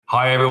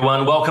Hi,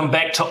 everyone. Welcome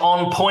back to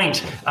On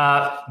Point.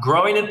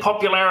 Growing in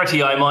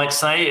popularity, I might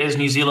say, as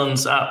New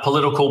Zealand's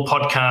political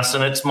podcast.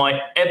 And it's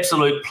my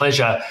absolute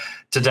pleasure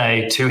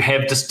today to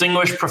have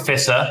distinguished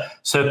Professor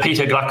Sir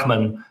Peter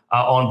Gluckman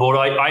on board.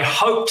 I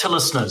hope to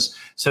listeners,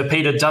 Sir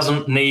Peter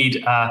doesn't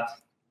need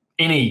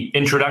any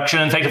introduction.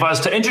 In fact, if I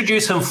was to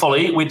introduce him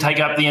fully, we'd take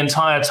up the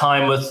entire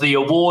time with the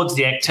awards,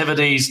 the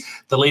activities,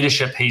 the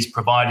leadership he's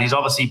provided. He's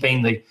obviously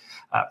been the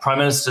Prime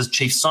Minister's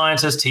chief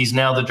scientist. He's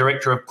now the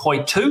director of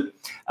KOI2,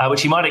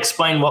 which he might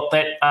explain what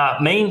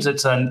that means.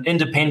 It's an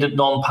independent,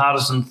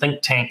 non-partisan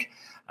think tank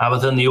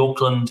within the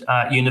Auckland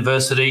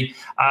University.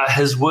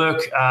 His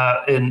work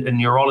in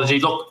neurology.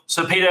 Look,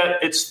 Sir Peter,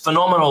 it's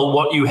phenomenal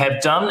what you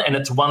have done, and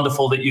it's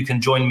wonderful that you can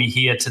join me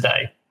here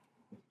today.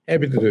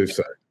 Happy to do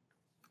so.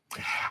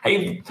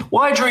 Hey,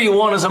 why I drew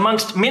you on is,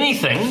 amongst many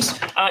things,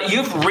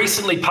 you've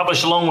recently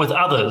published, along with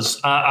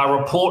others, a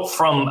report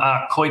from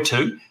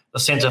KOI2, the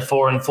Centre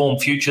for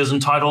Informed Futures,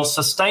 entitled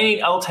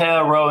Sustaining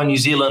Aotearoa New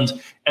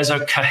Zealand as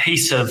a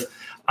Cohesive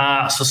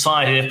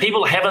Society. If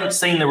people haven't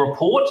seen the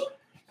report,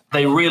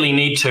 they really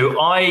need to.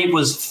 I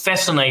was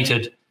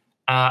fascinated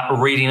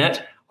reading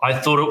it. I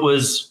thought it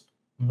was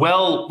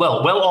well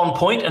on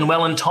point and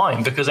well in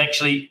time, because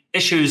actually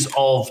issues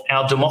of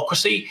our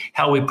democracy,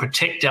 how we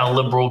protect our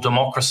liberal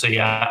democracy,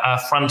 are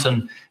front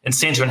and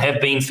centre, and have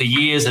been for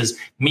years as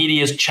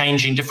media's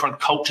changing, different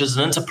cultures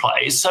and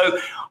interplays. So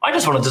I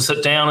just wanted to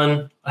sit down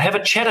and have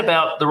a chat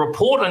about the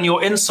report and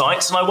your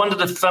insights. And I wondered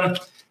if, I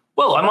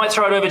might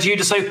throw it over to you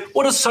to say,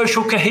 what is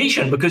social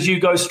cohesion? Because you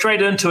go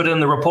straight into it in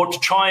the report to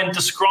try and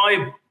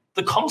describe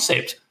the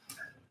concept.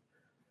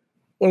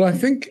 Well, I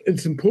think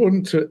it's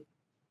important to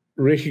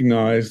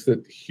recognise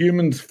that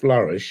humans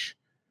flourish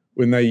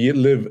when they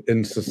live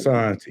in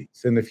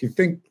societies. And if you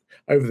think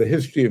over the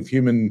history of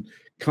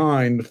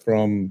humankind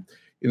from,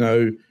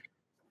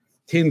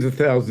 tens of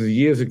thousands of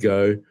years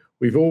ago,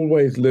 we've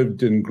always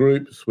lived in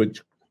groups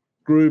which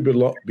grew a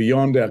lot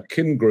beyond our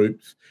kin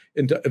groups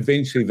into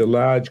eventually the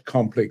large,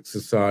 complex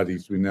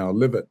societies we now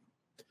live in.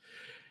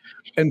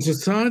 And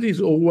society's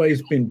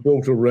always been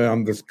built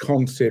around this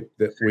concept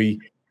that we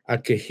are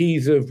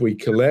cohesive, we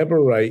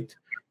collaborate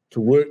to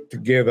work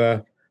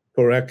together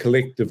for our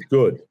collective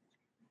good.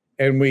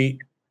 And we,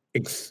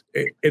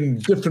 in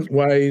different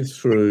ways,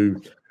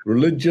 through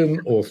religion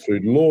or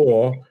through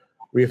law,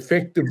 we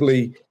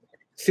effectively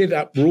set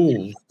up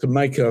rules to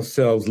make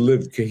ourselves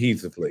live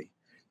cohesively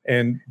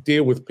and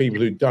deal with people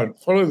who don't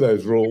follow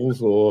those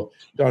rules or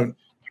don't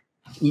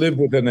live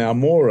within our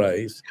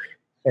mores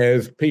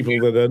as people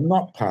that are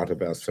not part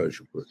of our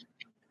social group.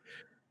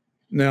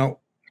 Now,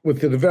 with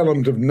the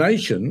development of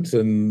nations,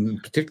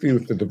 and particularly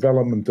with the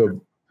development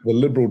of the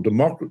liberal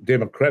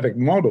democratic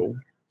model,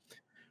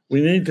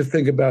 we need to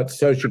think about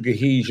social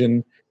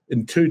cohesion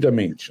in two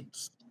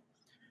dimensions.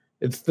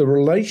 It's the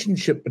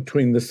relationship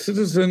between the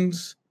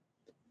citizens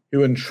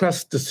who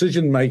entrust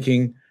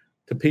decision-making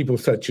to people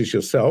such as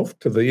yourself,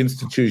 to the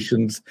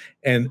institutions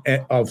and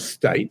of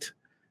state,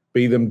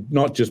 be them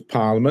not just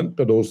parliament,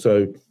 but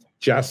also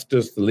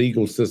justice, the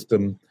legal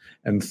system,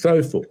 and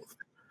so forth.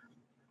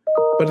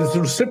 But it's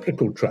a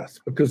reciprocal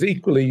trust, because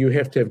equally you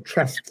have to have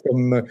trust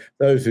from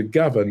those who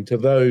govern to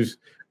those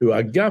who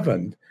are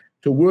governed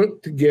to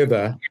work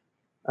together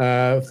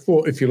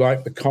for, if you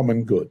like, the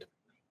common good.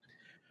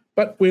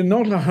 But we're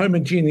not a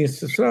homogeneous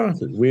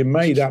society. We're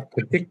made up,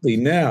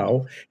 particularly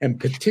now, and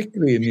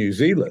particularly in New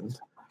Zealand,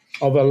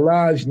 of a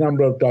large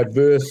number of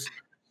diverse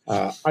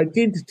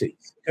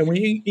identities. And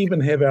we even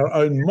have our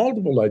own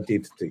multiple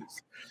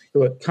identities.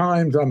 So at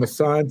times I'm a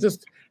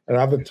scientist, at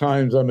other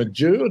times I'm a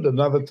Jew, at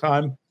another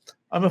time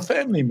I'm a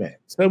family man.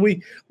 So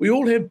we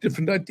all have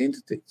different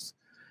identities.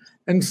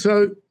 And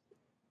so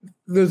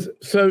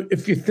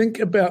if you think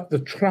about the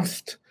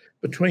trust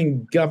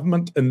between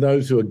government and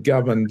those who are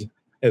governed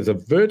as a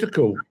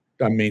vertical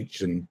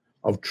dimension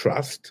of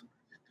trust,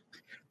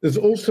 there's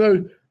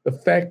also the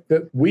fact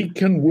that we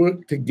can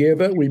work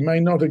together. We may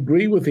not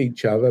agree with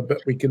each other,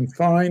 but we can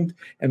find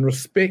and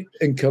respect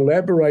and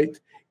collaborate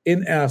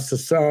in our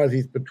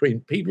societies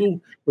between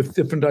people with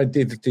different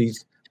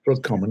identities for a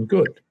common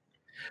good.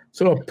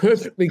 So a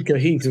perfectly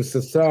cohesive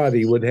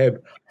society would have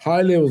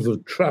high levels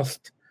of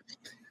trust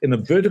in a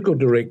vertical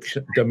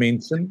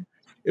dimension.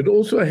 It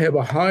also have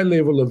a high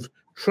level of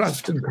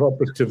trust and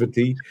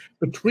cooperativity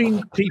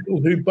between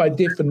people who, by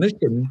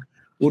definition,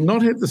 will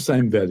not have the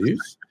same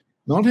values,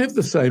 not have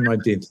the same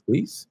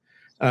identities,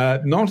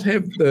 not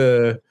have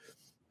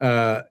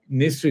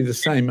necessarily the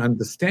same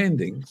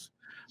understandings,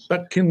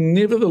 but can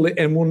nevertheless,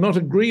 and will not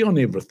agree on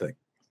everything,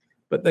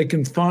 but they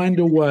can find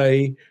a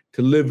way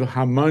to live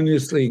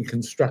harmoniously and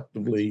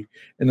constructively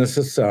in a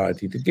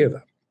society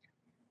together.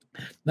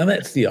 Now,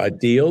 that's the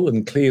ideal,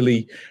 and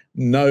clearly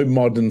no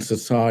modern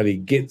society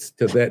gets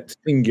to that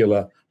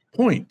singular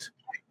point.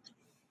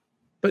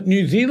 But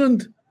New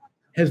Zealand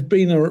has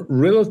been,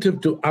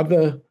 relative to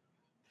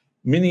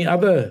many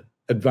other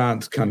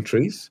advanced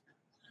countries,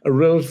 a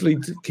relatively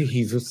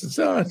cohesive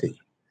society.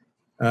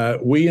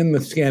 We in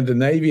the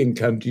Scandinavian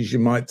countries, you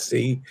might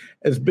see,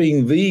 as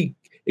being the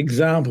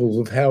examples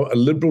of how a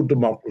liberal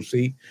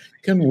democracy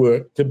can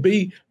work to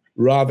be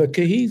rather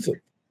cohesive.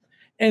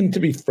 And to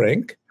be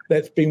frank,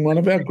 that's been one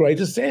of our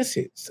greatest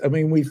assets. I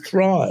mean, we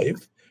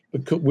thrive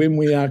when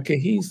we are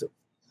cohesive.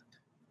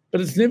 But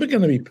it's never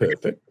going to be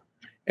perfect.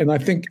 And I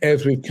think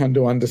as we've come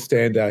to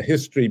understand our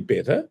history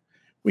better,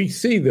 we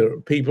see there are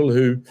people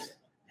who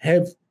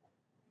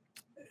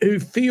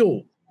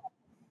feel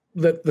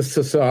that the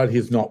society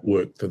has not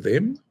worked for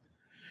them.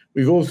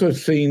 We've also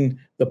seen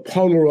the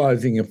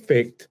polarizing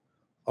effect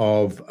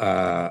of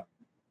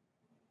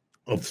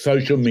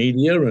social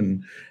media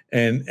and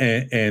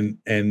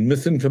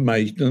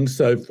misinformation and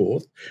so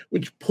forth,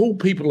 which pull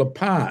people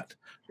apart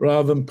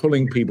rather than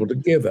pulling people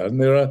together.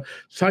 And there are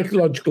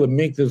psychological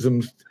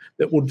mechanisms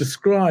that will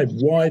describe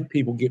why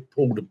people get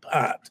pulled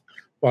apart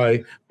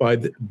by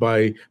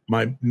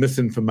my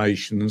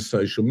misinformation and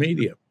social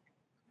media.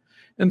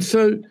 And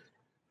so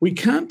we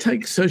can't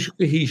take social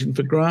cohesion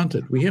for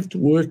granted. We have to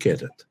work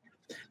at it.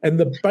 And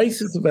the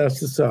basis of our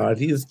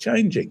society is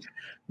changing,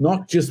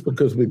 not just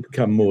because we've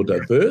become more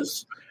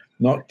diverse,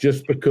 not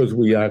just because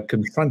we are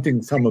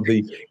confronting some of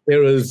the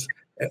errors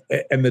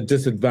and the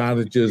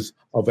disadvantages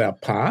of our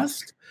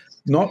past,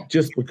 not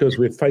just because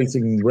we're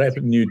facing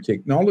rapid new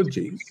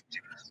technologies,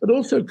 but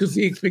also because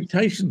the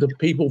expectations of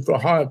people for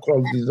higher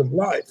qualities of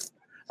life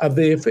are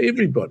there for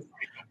everybody.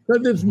 So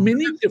there's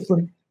many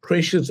different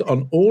pressures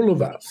on all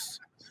of us.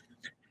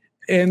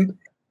 And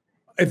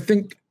I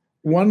think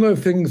one of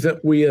the things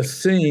that we are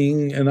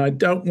seeing, and I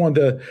don't want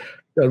to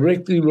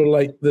directly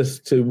relate this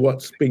to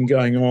what's been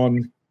going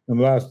on in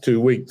the last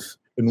 2 weeks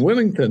in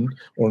Wellington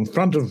or in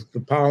front of the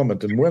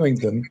Parliament in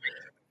Wellington,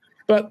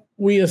 but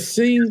we are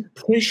seeing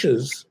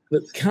pressures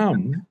that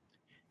come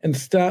and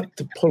start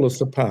to pull us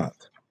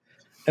apart.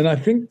 And I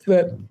think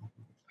that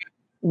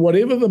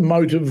whatever the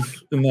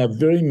motives, and they're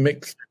very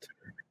mixed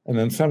and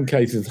in some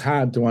cases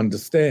hard to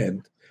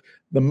understand,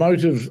 the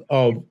motives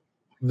of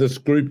this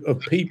group of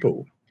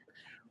people,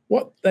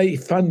 what they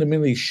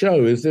fundamentally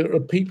show is there are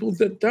people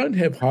that don't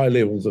have high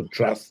levels of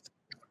trust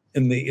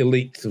in the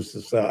elites of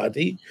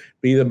society,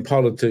 be them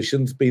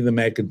politicians, be them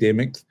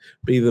academics,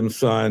 be them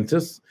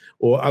scientists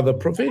or other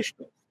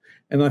professionals.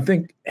 And I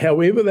think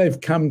however they've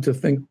come to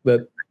think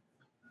that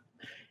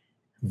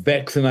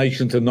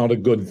vaccinations are not a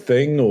good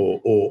thing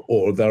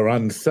or they're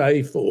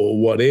unsafe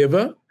or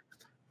whatever,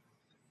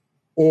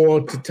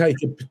 or to take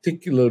a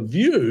particular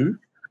view,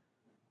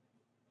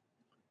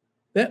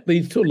 that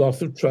leads to a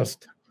loss of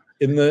trust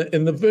in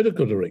the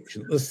vertical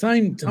direction. At the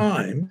same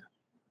time,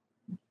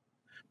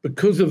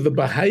 because of the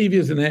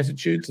behaviours and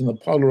attitudes and the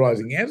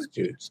polarising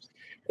attitudes,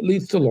 it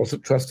leads to loss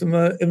of trust in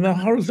the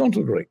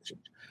horizontal direction.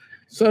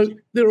 So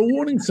there are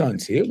warning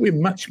signs here. We're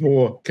much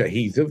more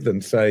cohesive than,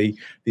 say,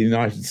 the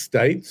United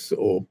States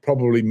or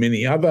probably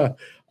many other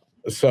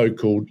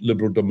so-called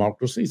liberal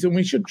democracies, and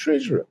we should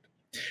treasure it.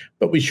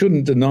 But we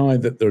shouldn't deny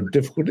that there are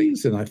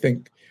difficulties, and I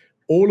think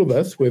all of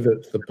us, whether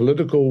it's the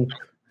political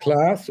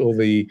class or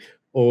the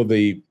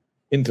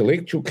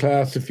intellectual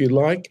class, if you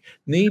like,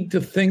 need to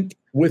think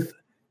with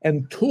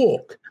and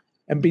talk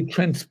and be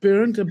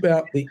transparent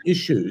about the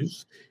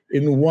issues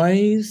in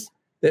ways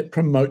that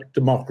promote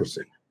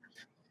democracy.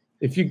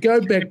 If you go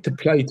back to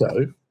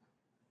Plato,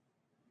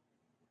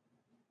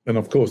 and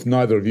of course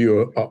neither of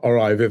you or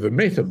I have ever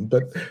met him,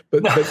 but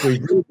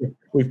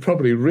we've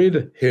probably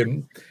read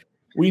him,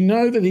 we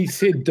know that he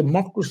said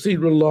democracy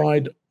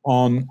relied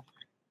on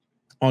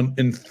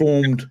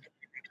informed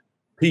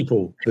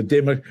people,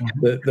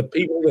 the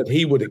people that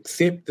he would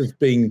accept as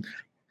being,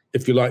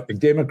 if you like, the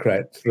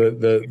Democrats,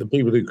 the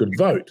people who could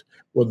vote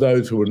were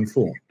those who were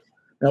informed.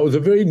 Now, it was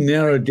a very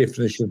narrow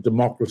definition of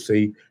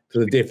democracy to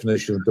the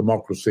definition of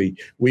democracy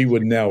we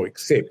would now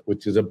accept,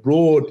 which is a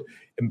broad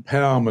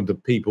empowerment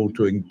of people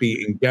to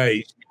be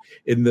engaged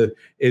in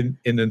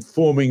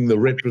informing the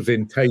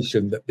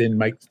representation that then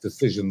makes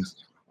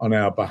decisions on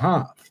our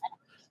behalf.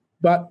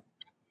 But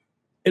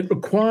it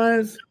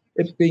requires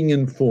it being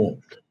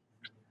informed.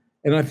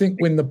 And I think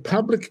when the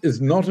public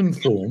is not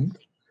informed,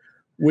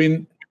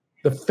 when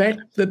the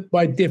fact that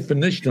by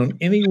definition on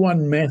any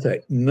one matter,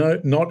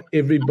 not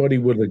everybody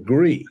would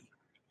agree,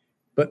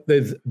 but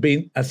there's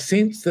been a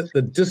sense that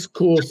the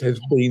discourse has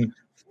been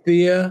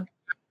fair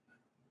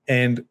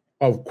and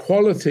of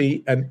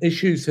quality and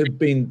issues have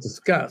been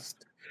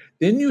discussed,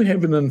 then you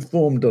have an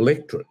informed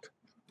electorate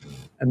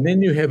and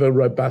then you have a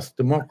robust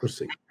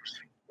democracy.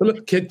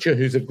 Philip Kitcher,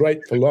 who's a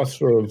great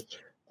philosopher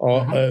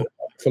of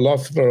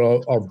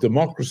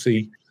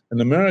democracy, an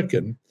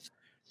American,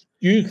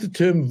 used the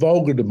term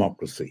vulgar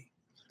democracy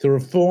to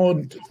refer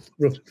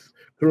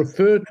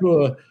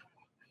to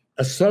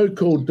a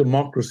so-called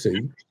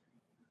democracy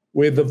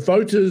where the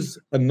voters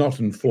are not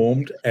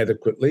informed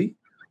adequately,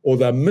 or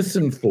they're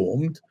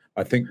misinformed,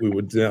 I think we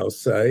would now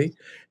say,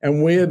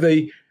 and where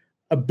the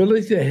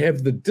ability to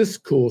have the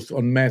discourse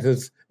on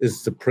matters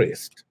is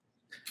suppressed.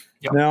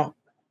 Yep. Now,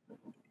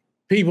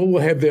 people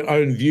will have their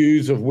own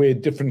views of where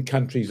different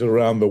countries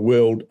around the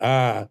world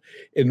are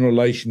in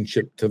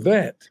relationship to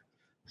that.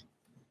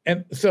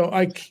 And so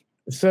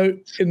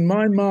in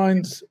my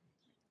mind,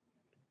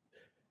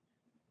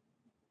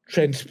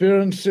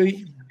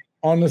 transparency,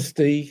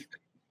 honesty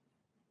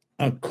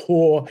are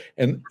core,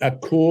 and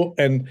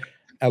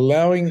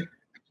allowing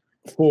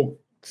for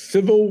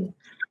civil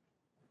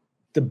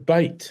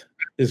debate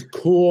is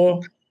core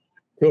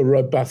to a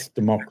robust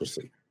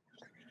democracy.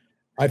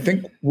 I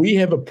think we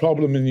have a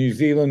problem in New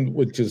Zealand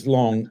which is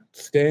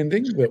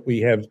long-standing,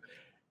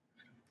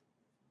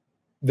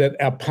 that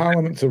our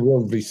parliaments are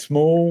relatively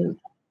small.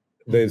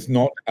 There's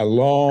not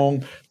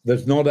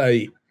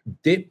a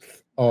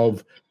depth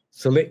of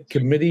select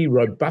committee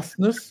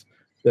robustness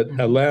that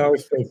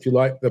allows, if you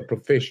like, the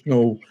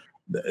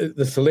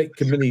select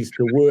committees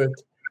to work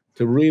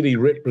to really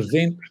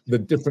represent the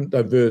different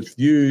diverse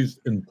views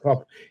in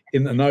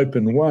an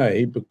open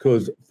way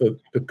because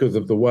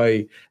of the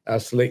way our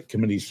select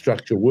committee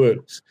structure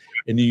works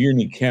in a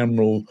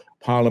unicameral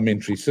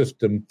parliamentary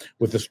system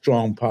with a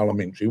strong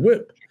parliamentary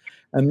whip.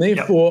 And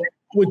therefore,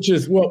 which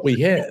is what we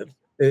have,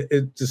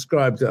 it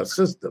describes our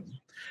system.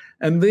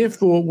 And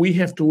therefore, we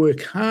have to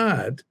work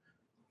hard,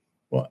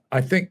 well,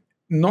 I think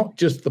not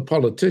just the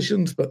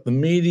politicians, but the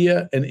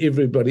media and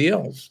everybody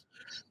else,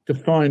 to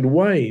find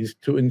ways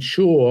to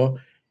ensure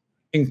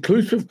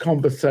inclusive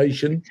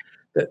conversation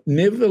that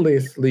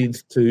nevertheless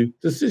leads to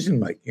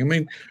decision-making. I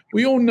mean,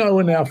 we all know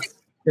in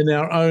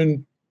our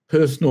own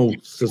personal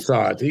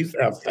societies,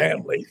 our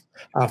families,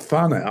 our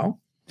whānau,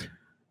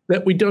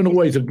 that we don't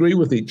always agree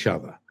with each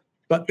other,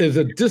 but there's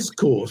a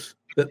discourse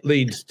that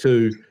leads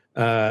to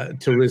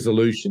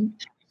resolution.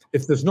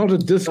 If there's not a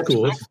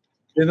discourse,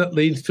 then it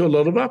leads to a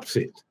lot of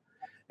upset.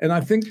 And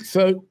I think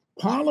so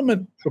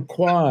Parliament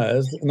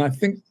requires, and I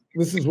think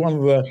this is one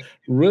of the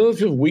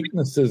relative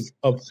weaknesses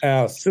of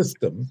our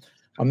system.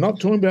 I'm not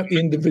talking about the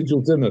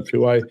individuals in it,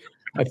 who I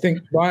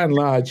think by and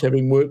large,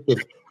 having worked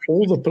with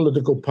all the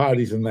political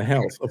parties in the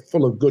House, are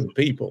full of good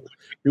people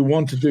who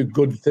want to do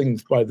good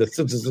things by the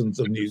citizens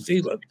of New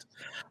Zealand.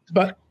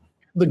 But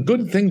the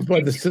good things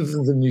by the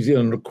citizens of New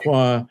Zealand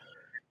require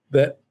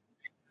that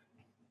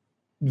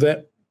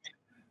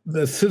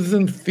the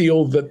citizens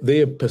feel that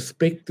their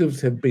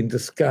perspectives have been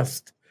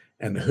discussed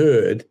and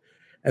heard,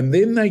 and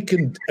then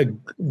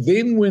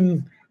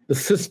when the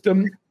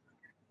system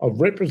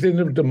of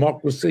representative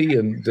democracy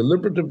and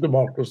deliberative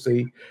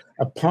democracy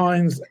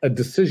opines a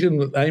decision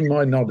that they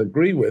might not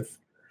agree with,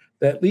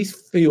 they at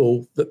least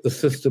feel that the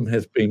system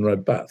has been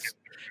robust.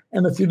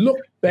 And if you look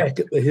back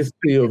at the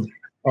history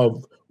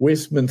of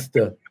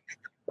Westminster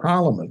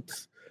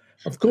parliaments,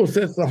 of course,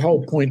 that's the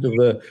whole point of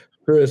the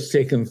first,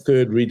 second,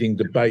 third reading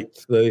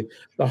debates. The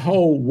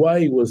whole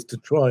way was to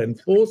try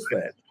and force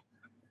that,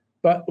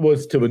 but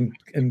was to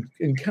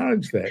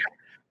encourage that.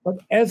 But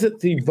as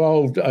it's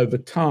evolved over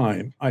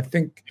time, I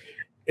think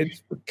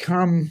it's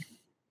become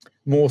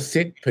more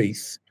set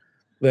piece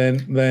than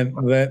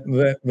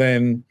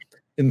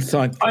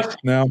insightful.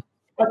 Now,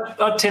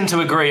 I tend to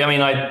agree. I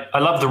mean, I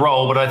love the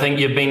role, but I think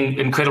you've been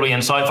incredibly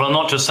insightful. I'm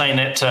not just saying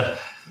that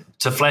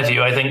to flatter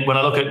you. I think when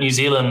I look at New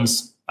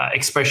Zealand's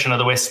expression of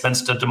the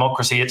Westminster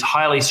democracy, it's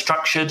highly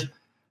structured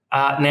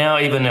now,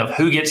 even of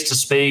who gets to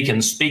speak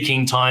and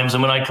speaking times.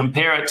 And when I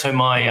compare it to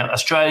my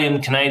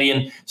Australian,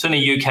 Canadian,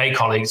 certainly UK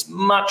colleagues,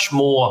 much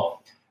more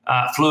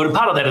fluid. And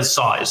part of that is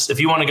size. If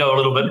you want to go a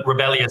little bit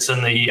rebellious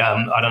in the,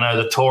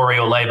 the Tory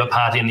or Labour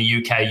Party in the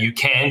UK, you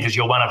can, because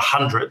you're one of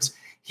hundreds.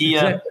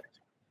 Here,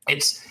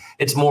 exactly.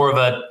 It's more of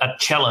a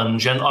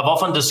challenge. And I've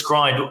often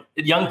described,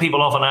 young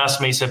people often ask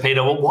me, Sir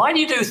Peter, well, why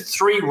do you do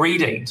 3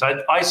 readings?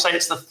 I say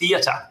it's the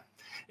theatre.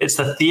 It's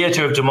the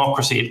theatre of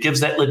democracy. It gives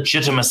that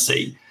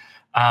legitimacy.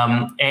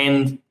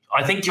 And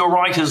I think you're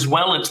right as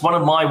well. It's one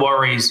of my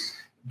worries,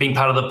 being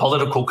part of the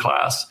political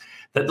class,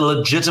 that the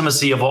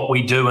legitimacy of what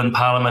we do in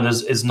Parliament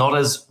is not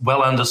as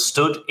well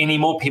understood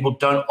anymore. People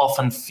don't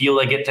often feel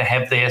they get to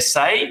have their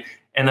say.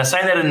 And they're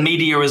saying that in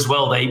media as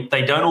well. They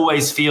don't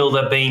always feel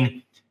they're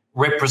being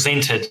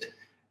represented.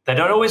 They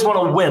don't always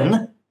want to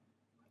win,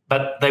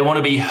 but they want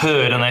to be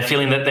heard, and they're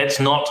feeling that that's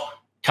not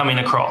coming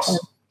across.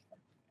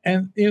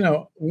 And,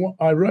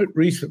 I wrote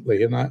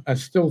recently, and I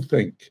still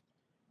think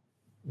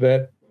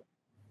that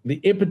the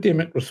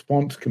Epidemic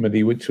Response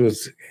Committee, which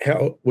was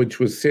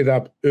set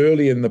up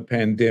early in the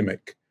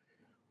pandemic,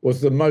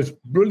 was the most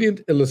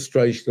brilliant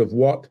illustration of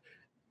what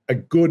a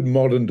good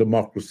modern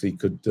democracy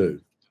could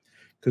do.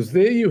 Because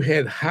there you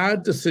had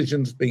hard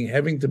decisions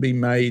having to be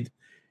made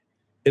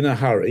in a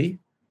hurry,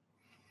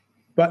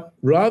 but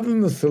rather than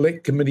the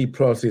select committee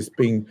process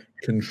being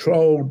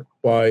controlled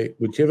by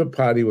whichever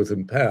party was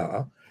in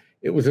power,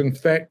 it was in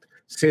fact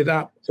set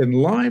up in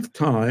live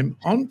time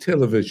on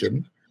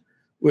television,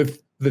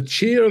 with the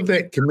chair of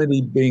that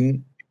committee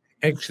being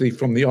actually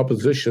from the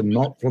opposition,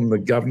 not from the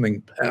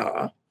governing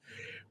power,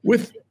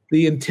 with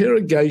the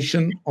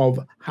interrogation of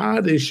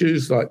hard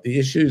issues like the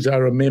issues I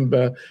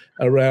remember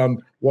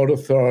around what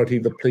authority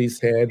the police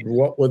had,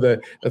 what were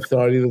the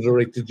authority the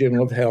Director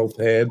General of Health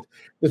had.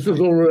 This was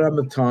all around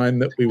the time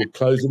that we were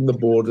closing the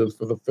borders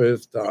for the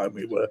first time.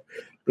 We were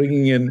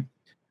bringing in,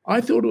 I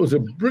thought it was a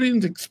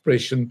brilliant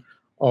expression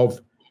of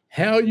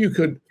how you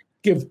could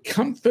give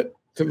comfort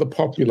to the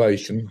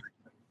population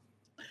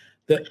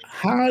that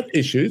hard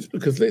issues,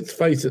 because let's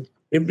face it,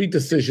 every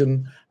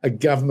decision a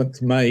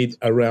government's made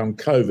around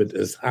COVID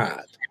is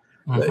hard.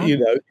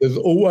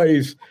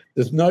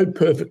 There's no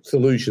perfect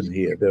solution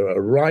here. There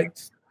are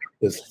rights,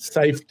 there's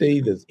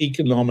safety, there's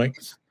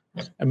economics,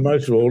 and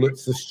most of all,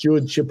 it's the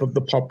stewardship of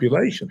the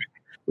population,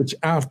 which,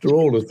 after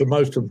all, is the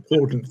most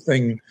important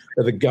thing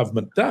that a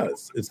government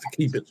does, is to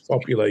keep its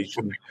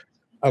population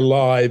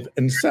alive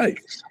and safe.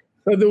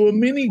 So there were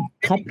many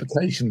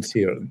complications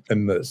here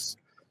in this.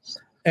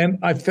 And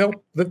I felt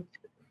that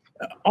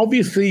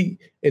obviously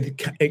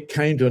it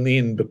came to an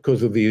end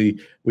because of we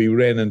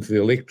ran into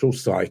the electoral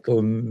cycle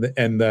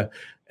and the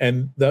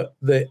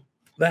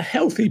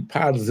healthy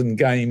partisan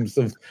games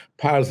of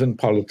partisan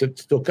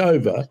politics took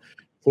over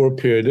for a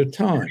period of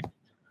time.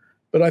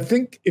 But I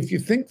think if you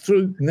think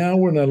through, now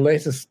we're in a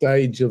latter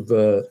stage of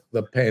the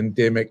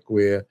pandemic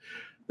where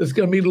there's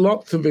going to be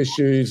lots of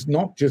issues,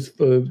 not just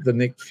for the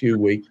next few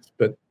weeks,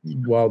 but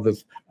while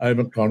this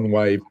Omicron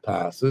wave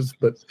passes,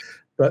 but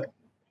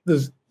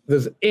there's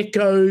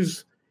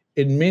echoes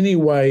in many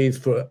ways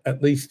for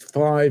at least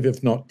 5,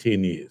 if not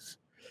 10 years.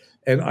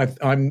 And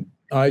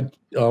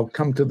I'll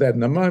come to that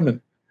in a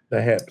moment,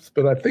 perhaps.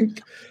 But I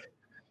think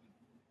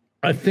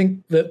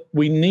that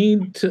we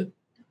need to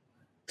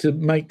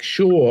make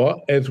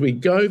sure, as we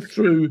go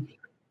through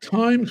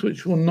times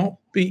which will not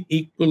be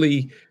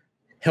equally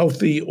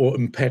healthy or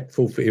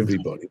impactful for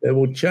everybody, they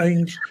will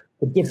change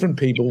for different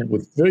people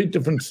with very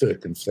different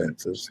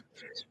circumstances.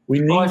 We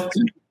need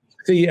to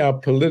see our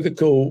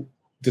political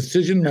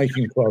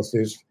decision-making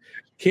process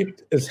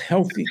kept as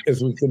healthy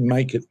as we can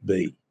make it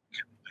be.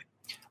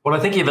 Well, I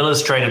think you've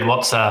illustrated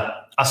what's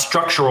a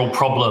structural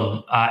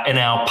problem in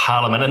our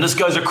parliament, and this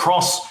goes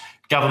across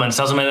governments.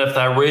 Doesn't matter if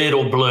they're red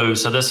or blue,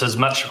 so this is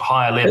much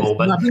higher level.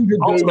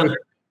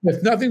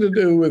 It's nothing to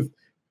do with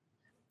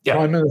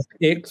Prime Minister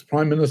X,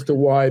 Prime Minister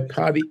Y,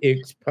 Party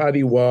X,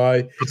 Party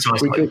Y.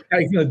 Precisely. We could have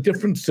taken a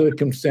different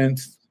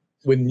circumstance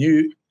when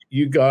you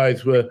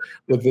guys were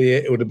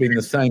there. It would have been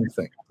the same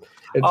thing.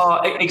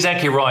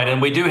 Exactly right.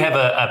 And we do have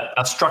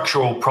a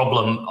structural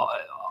problem,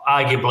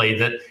 arguably,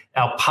 that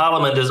our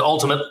parliament is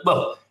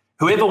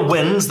whoever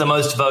wins the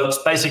most votes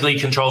basically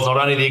controls not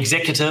only the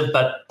executive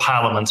but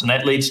parliament, and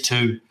that leads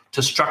to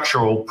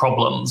structural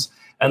problems.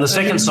 And the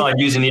second side,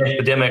 using the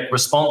Epidemic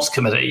Response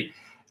Committee,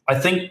 I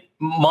think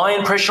my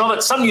impression of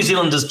it, some New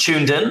Zealanders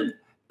tuned in,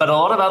 but a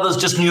lot of others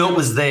just knew it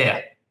was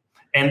there,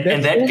 and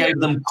that gave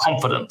them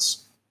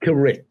confidence.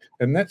 Correct.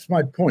 And that's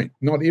my point.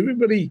 Not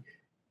everybody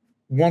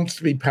wants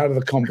to be part of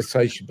the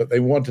conversation, but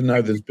they want to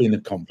know there's been a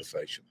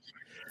conversation.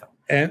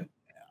 And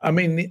I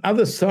mean, the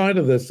other side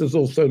of this is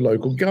also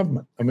local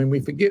government. I mean, we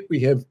forget we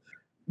have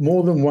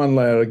more than one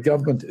layer of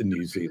government in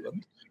New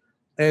Zealand.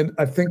 And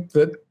I think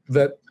that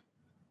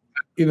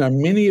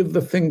many of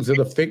the things that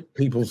affect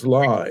people's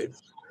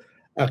lives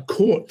are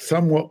caught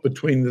somewhat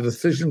between the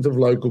decisions of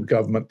local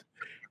government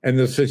and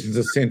the decisions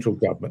of central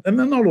government. And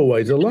they're not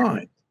always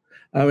aligned.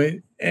 I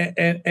mean,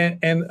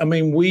 and I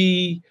mean,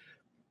 we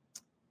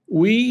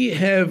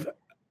have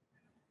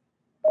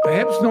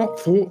perhaps not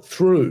thought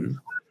through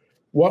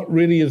what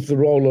really is the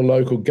role of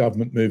local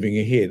government moving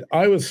ahead.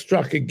 I was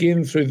struck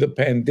again through the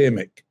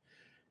pandemic,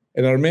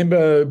 and I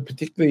remember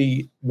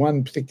particularly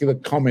one particular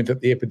comment at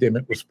the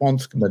Epidemic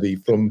Response Committee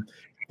from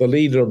the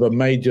leader of a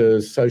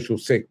major social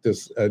sector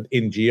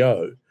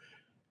NGO,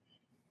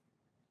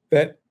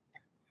 that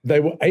they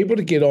were able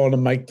to get on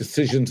and make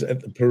decisions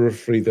at the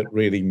periphery that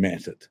really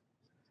mattered.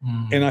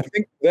 And I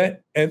think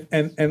that,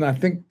 and I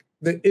think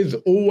there is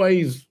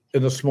always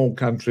in a small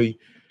country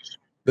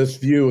this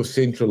view of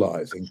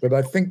centralising, but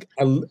I think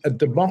a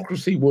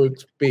democracy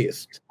works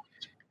best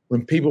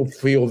when people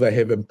feel they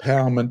have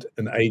empowerment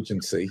and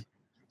agency,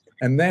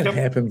 and that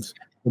happens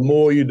the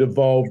more you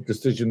devolve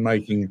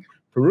decision-making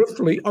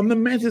peripherally on the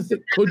matters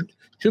that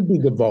should be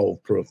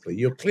devolved peripherally.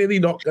 You're clearly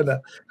not going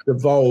to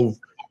devolve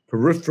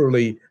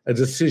peripherally a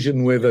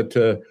decision whether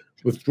to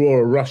withdraw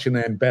a Russian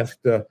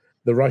ambassador,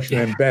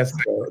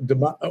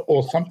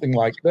 or something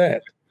like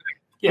that.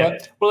 Yeah,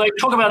 well, they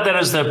talk about that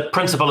as the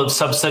principle of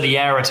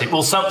subsidiarity.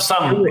 Well, some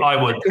I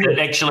would. That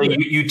actually,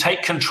 you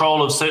take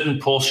control of certain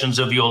portions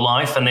of your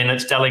life, and then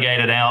it's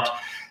delegated out,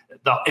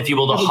 if you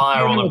will, the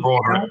higher or the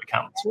broader it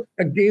becomes.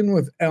 Again,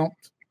 without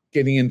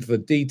getting into the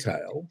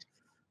detail,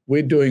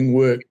 we're doing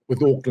work with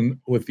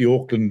the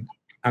Auckland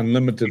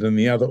Unlimited and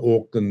the other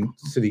Auckland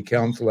City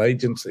Council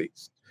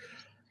agencies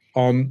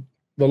on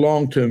the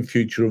long-term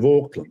future of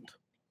Auckland.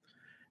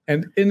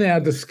 And in our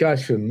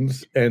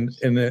discussions and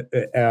in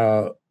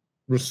our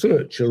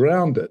research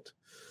around it,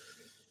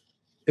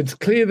 it's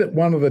clear that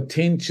one of the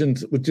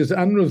tensions which is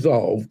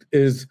unresolved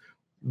is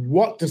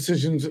what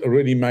decisions are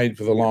really made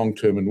for the long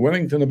term in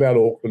Wellington about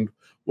Auckland,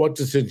 what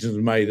decisions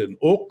are made in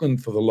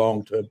Auckland for the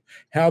long term,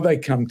 how they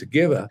come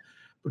together,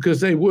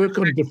 because they work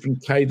on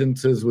different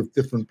cadences with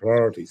different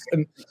priorities.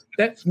 And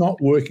that's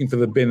not working for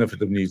the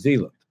benefit of New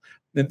Zealand.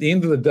 At the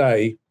end of the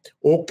day,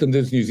 Auckland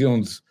is New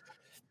Zealand's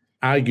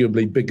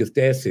arguably biggest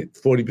asset,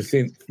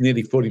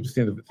 nearly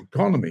 40% of its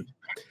economy.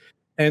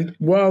 And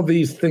while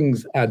these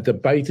things are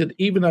debated,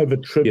 even over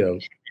trivia,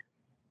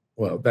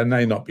 well, they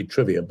may not be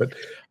trivia, but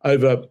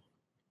over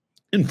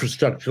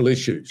infrastructural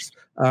issues.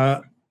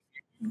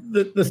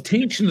 The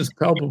tension is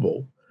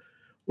palpable,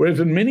 whereas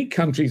in many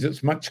countries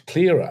it's much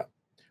clearer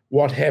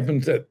what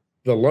happens at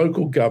the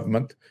local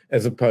government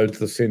as opposed to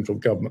the central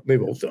government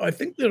level. So I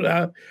think there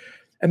are,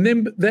 and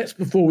then that's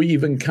before we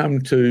even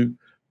come to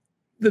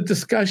the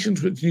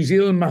discussions which New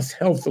Zealand must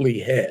healthily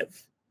have,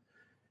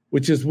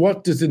 which is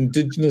what does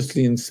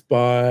indigenously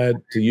inspired,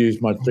 to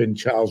use my friend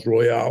Charles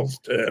Royale's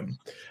term,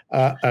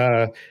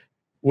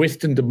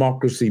 Western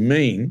democracy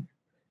mean?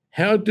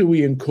 How do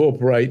we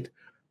incorporate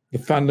the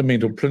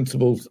fundamental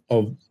principles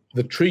of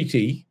the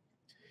treaty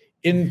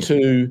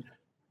into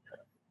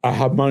a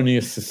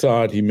harmonious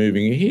society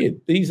moving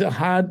ahead? These are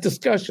hard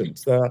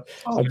discussions.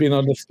 I've been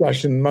on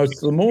discussion most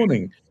of the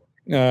morning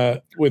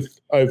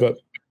over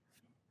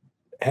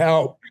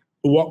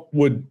what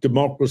would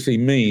democracy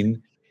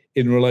mean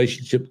in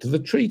relationship to the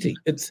treaty.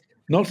 It's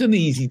not an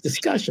easy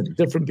discussion.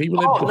 Different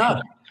people have different.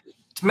 No,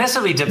 it's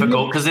massively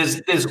difficult because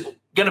there's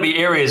going to be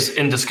areas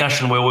in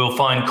discussion where we'll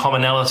find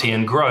commonality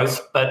and growth,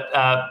 but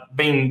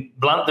being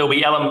blunt, there'll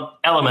be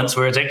elements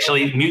where it's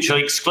actually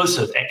mutually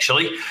exclusive,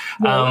 actually.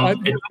 Well,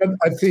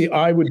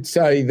 I would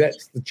say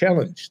that's the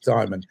challenge,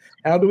 Simon.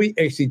 How do we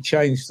actually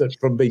change that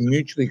from being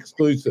mutually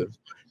exclusive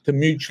to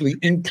mutually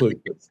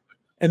inclusive?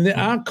 And there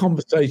are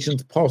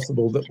conversations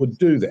possible that would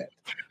do that,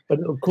 but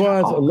it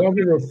requires a lot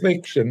of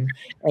reflection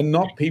and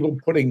not people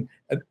putting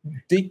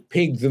deep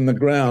pegs in the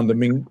ground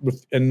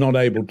and not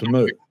able to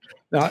move.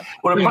 Now,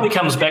 well, it probably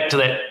comes back to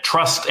that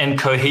trust and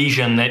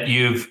cohesion that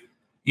you've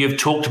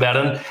talked about,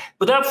 and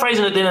without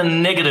phrasing it then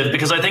in negative,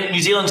 because I think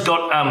New Zealand's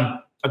got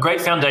a great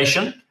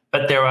foundation,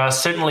 but there are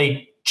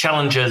certainly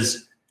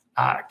challenges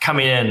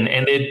coming in,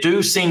 and there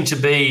do seem to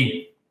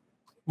be,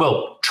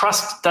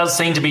 trust does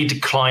seem to be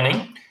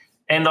declining,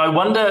 and I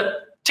wonder,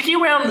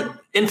 particularly around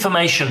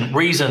information,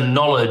 reason,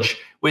 knowledge,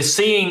 we're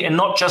seeing, and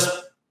not just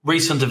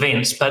recent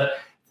events, but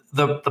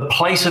the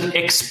place of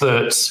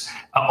experts,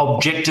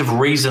 objective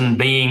reason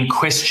being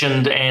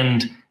questioned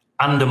and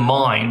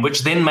undermined,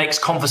 which then makes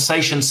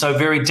conversation so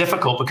very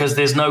difficult because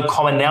there's no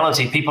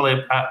commonality. People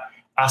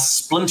are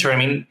splintering.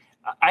 I mean,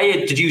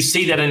 A, did you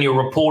see that in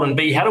your report? And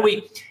B, how do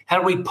we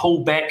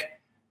pull back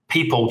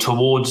people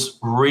towards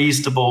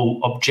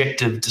reasonable,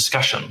 objective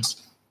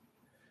discussions?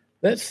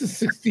 That's the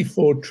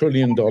 $64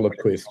 trillion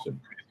question.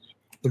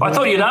 I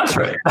thought you'd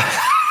answer it.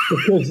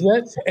 Because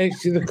that's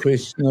actually the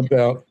question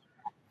about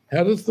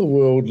how does the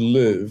world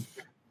live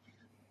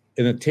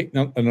in a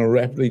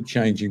rapidly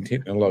changing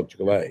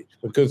technological age?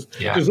 Because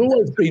there's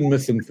always been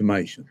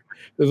misinformation.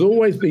 There's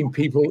always been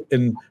people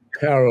in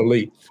power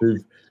elites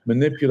who've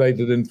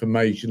manipulated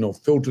information or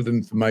filtered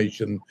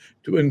information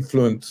to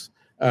influence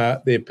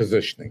their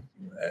positioning.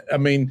 I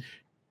mean,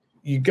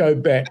 you go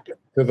back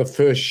to the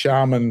first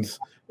shamans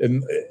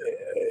in,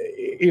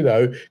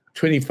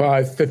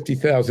 25,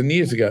 50,000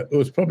 years ago. It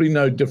was probably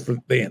no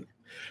different then.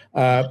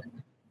 But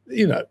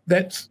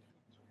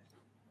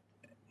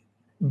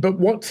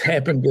what's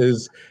happened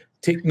is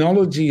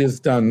technology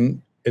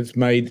it's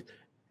made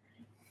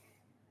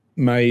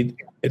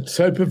it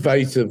so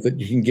pervasive that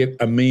you can get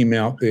a meme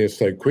out there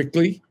so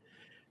quickly.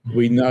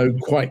 We know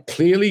quite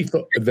clearly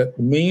that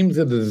memes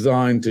that are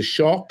designed to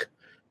shock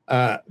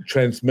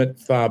transmit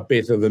far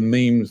better than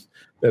memes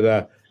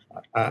that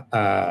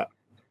are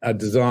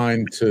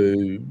designed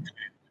to,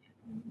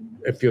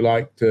 if you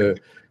like, to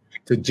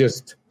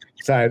just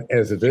say it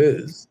as it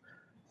is.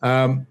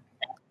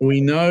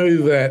 We know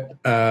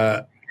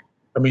that,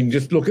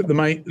 just look at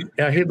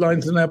our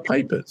headlines in our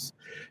papers.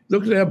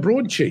 Look at our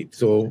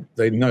broadsheets, or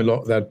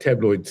they're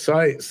tabloid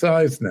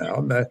size now.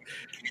 And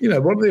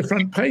what are their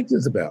front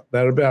pages about?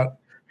 They're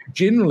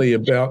generally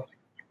about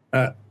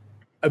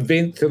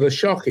events that are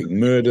shocking,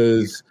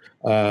 murders,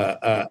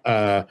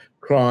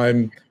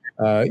 crime.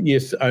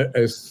 Yes,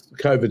 as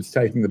COVID's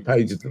taking the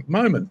pages at the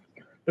moment.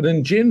 But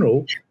in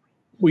general,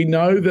 we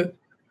know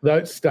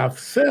that stuff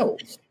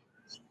sells.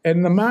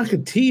 And the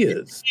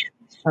marketeers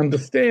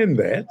understand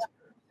that.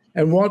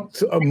 And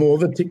what's more,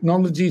 the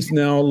technologies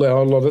now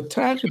allow a lot of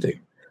targeting.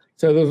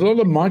 So there's a lot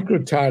of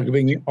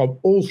micro-targeting of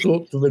all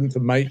sorts of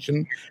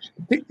information,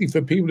 particularly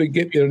for people to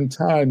get their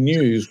entire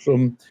news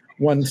from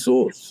one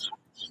source.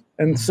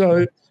 And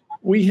so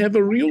we have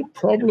a real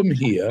problem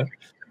here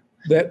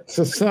that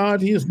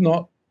society has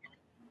not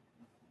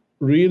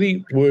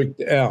really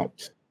worked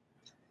out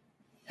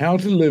how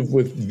to live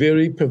with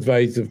very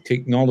pervasive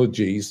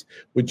technologies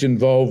which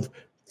involve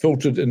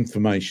filtered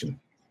information.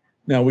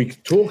 Now, we can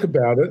talk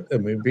about it.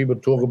 People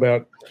talk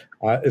about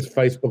is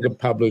Facebook a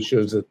publisher,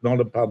 is it not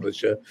a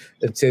publisher,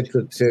 et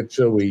cetera, et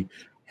cetera.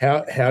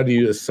 How do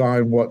you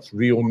assign what's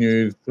real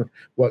news,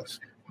 what's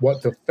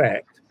a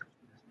fact,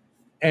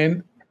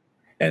 and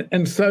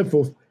so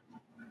forth.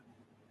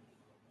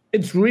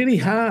 It's really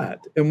hard.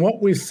 And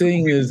what we're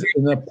seeing is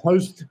in a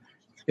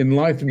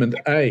post-Enlightenment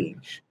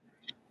age,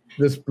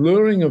 this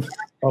blurring of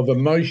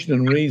emotion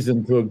and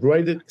reason to a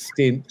greater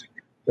extent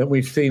than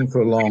we've seen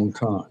for a long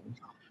time.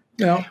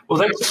 Now,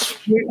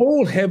 we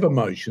all have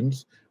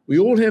emotions. We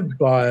all have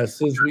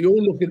biases. We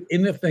all look at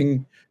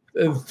anything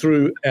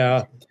through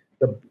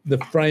the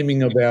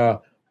framing of our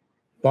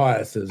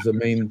biases. I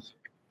mean,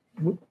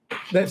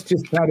 that's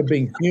just part of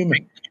being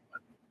human.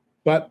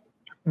 But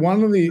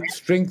one of the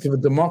strengths of a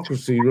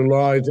democracy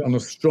relies on a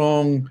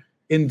strong,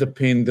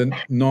 independent,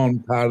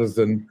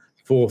 non-partisan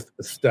fourth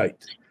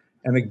estate.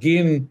 And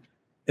again,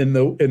 in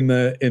the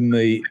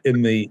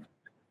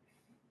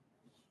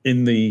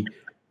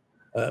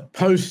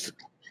post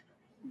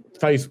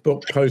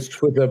Facebook, post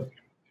Twitter,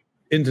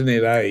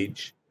 internet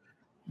age,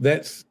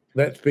 that's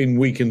been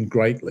weakened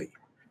greatly.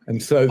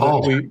 And so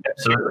absolutely.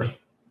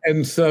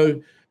 And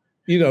so,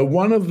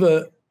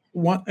 the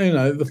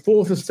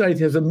fourth estate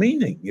has a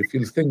meaning. If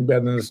you think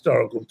about it in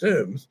historical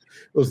terms,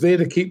 it was there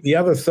to keep the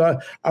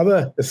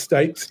other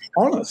estates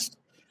honest.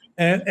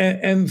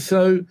 And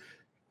so,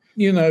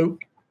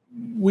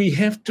 we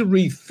have to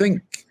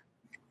rethink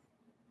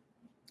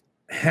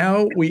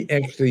how we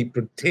actually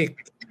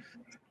protect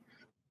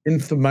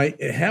information,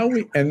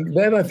 and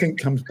that I think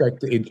comes back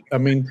to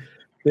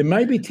there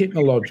may be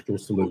technological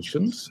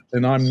solutions,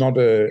 and I'm not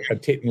a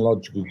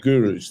technological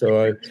guru,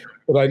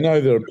 but I know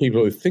there are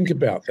people who think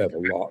about that a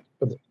lot,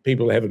 but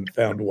people haven't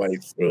found a way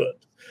through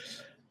it.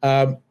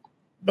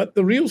 But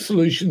the real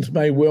solutions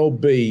may well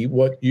be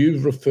what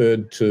you've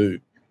referred to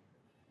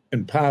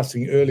in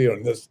passing earlier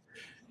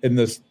in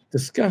this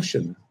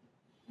discussion,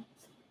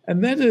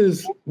 and that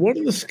is, what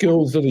are the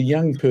skills that a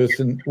young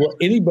person,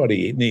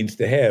 anybody needs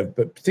to have,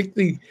 but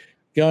particularly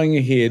going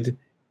ahead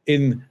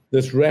in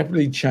this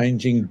rapidly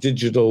changing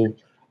digital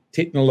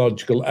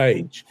technological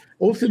age.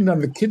 Also,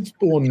 the kids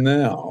born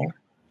now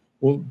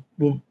will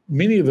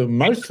many of them,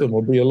 most of them,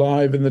 will be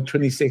alive in the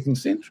 22nd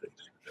century,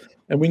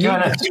 and we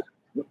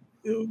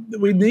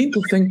need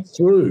to think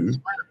through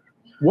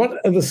what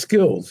are the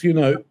skills.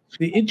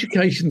 The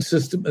education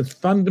system is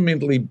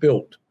fundamentally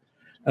built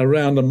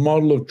around a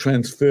model of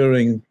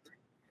transferring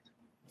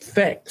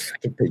facts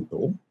to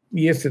people.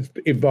 Yes, it's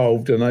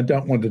evolved, and I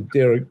don't want to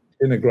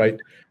denigrate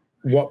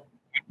what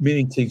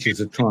many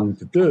teachers are trying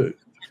to do.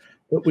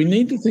 But we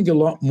need to think a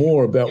lot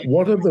more about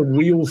what are the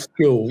real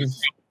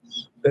skills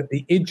that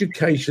the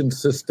education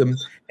system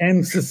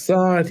and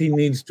society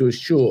needs to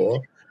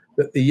assure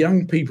that the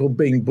young people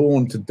being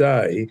born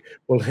today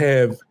will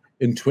have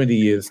in 20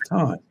 years'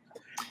 time.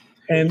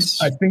 And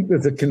I think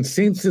there's a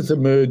consensus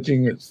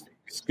emerging. It's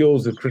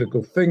skills of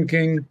critical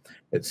thinking,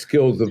 it's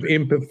skills of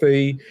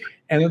empathy,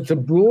 and it's a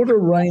broader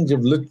range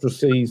of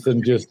literacies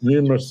than just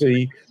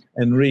numeracy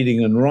and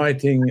reading and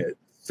writing.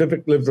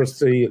 Civic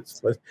literacy,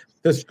 it's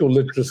fiscal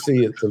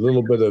literacy, it's a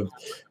little bit of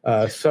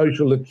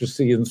social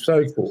literacy and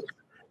so forth.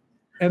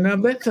 And now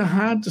that's a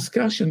hard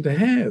discussion to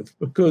have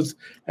because,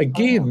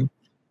 again,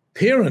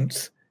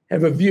 parents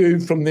have a view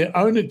from their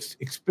own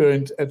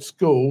experience at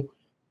school,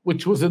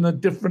 which was in a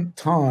different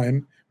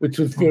time, which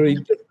was very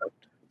different.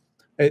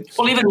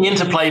 Well, even the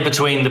interplay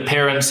between the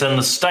parents and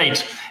the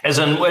state, as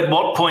in at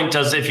what point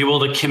does, if you will,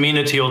 the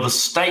community or the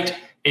state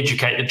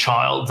educate the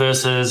child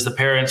versus the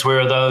parents? Where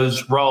are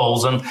those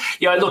roles? And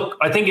look,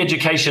 I think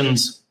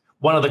education's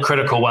one of the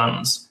critical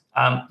ones.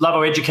 Love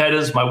our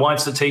educators. My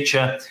wife's a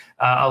teacher.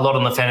 A lot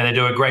in the family, they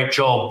do a great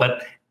job.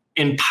 But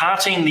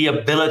imparting the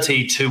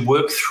ability to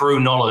work through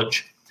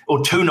knowledge,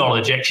 or to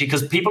knowledge actually,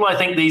 because people, I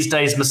think these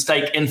days,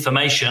 mistake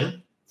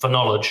information for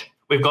knowledge.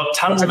 We've got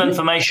tons of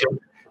information,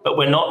 but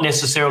we're not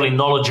necessarily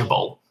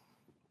knowledgeable.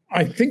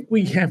 I think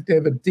we have to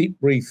have a deep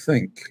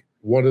rethink.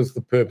 What is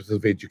the purpose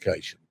of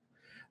education?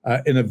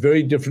 In a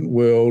very different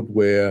world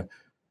where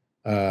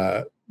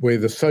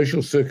the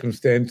social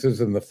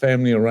circumstances and the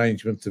family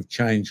arrangements have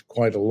changed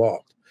quite a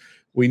lot,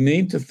 we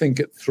need to think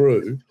it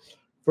through.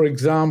 For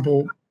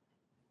example,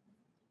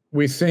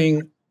 we've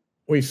seen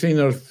a 2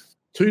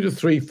 to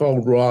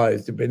 3-fold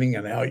rise, depending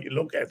on how you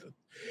look at it,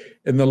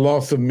 in the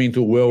loss of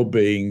mental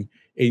well-being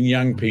in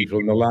young people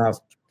in the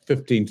last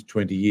 15 to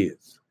 20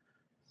 years.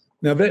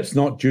 Now, that's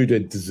not due to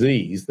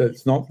disease.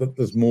 That's not that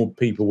there's more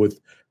people with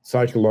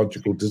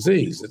psychological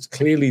disease. It's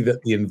clearly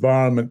that the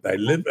environment they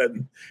live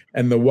in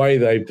and the way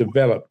they've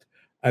developed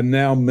are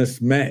now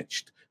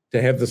mismatched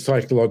to have the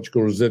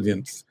psychological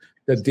resilience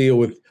to deal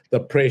with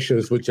the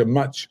pressures which are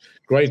much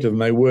greater than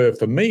they were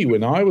for me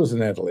when I was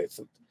an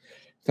adolescent.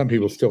 Some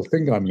people still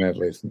think I'm an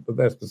adolescent, but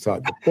that's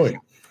beside the point.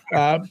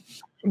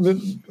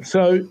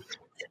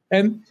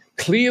 And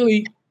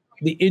clearly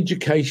the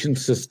education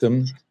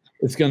system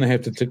is going to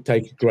have to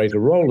take a greater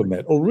role in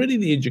that. Already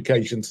the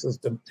education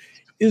system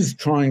is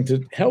trying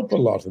to help a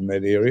lot in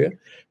that area,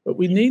 but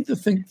we need to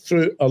think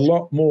through a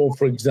lot more,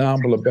 for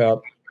example,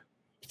 about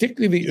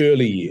particularly the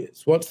early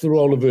years. What's the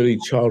role of early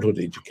childhood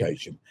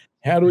education?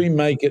 How do we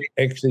make it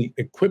actually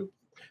equip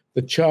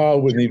the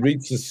child when he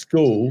reaches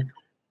school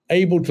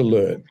able to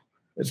learn?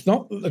 It's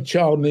not that the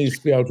child needs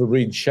to be able to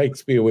read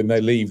Shakespeare when they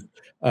leave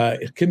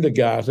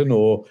kindergarten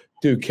or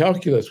do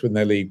calculus when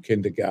they leave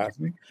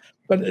kindergarten,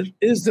 but it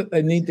is that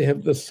they need to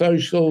have the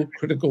social,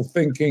 critical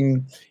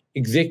thinking,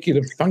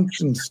 executive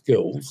function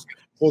skills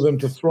for them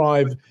to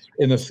thrive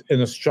in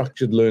a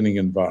structured learning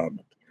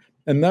environment.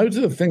 And those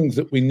are the things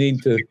that we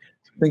need to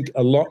think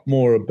a lot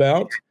more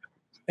about,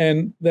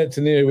 and that's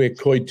an area where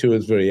Koitu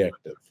is very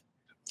active.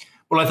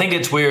 Well, I think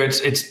it's where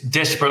it's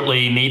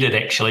desperately needed,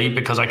 actually,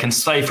 because I can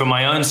say from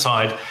my own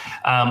side,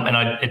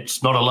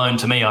 it's not alone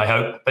to me, I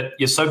hope, but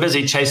you're so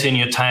busy chasing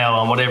your tail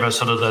on whatever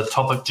sort of the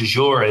topic du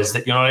jour is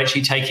that you're not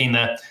actually taking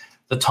the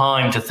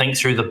time to think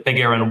through the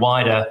bigger and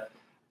wider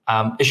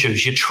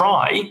issues. You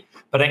try,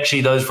 but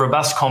actually those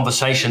robust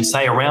conversations,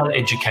 say around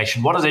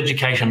education, what does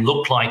education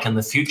look like in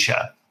the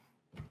future,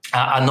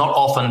 are not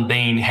often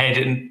being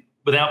had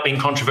without being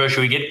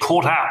controversial. We get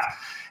caught up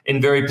in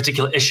very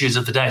particular issues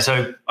of the day.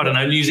 So, I don't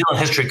know, New Zealand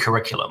history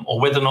curriculum, or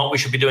whether or not we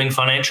should be doing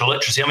financial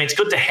literacy. I mean, it's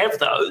good to have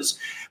those,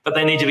 but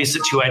they need to be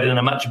situated in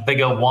a much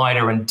bigger,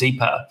 wider and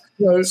deeper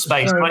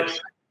space.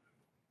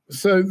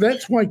 So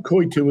that's why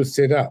Koitu was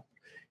set up.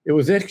 It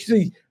was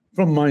actually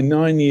from my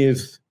 9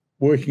 years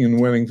working in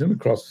Wellington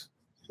across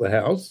the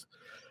House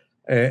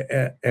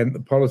and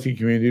the policy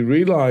community,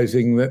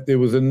 realising that there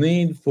was a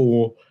need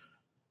for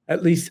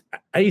at least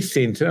a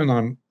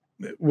centre,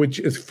 which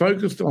is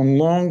focused on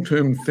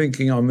long-term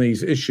thinking on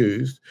these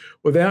issues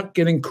without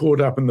getting caught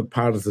up in the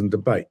partisan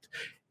debate.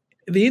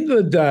 At the end of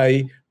the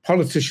day,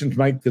 politicians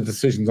make the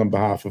decisions on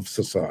behalf of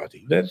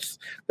society. That's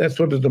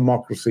what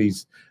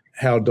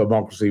how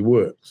democracy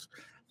works.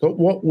 But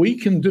what we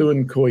can do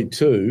in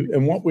Koitu,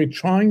 and what we're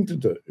trying to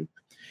do,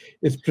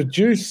 is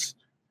produce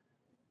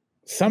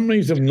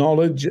summaries of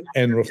knowledge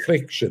and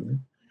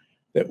reflection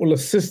that will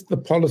assist the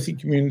policy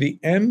community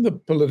and the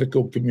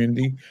political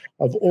community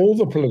of all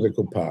the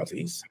political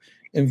parties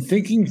in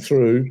thinking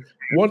through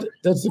what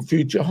does the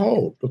future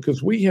hold,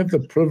 because we have the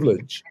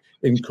privilege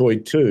in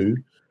Koitu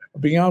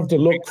of being able to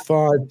look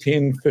 5,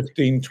 10,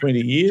 15, 20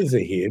 years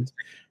ahead,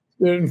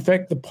 where in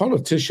fact the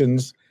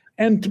politicians,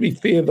 and to be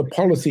fair, the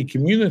policy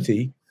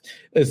community,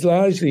 is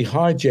largely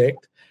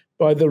hijacked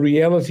by the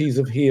realities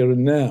of here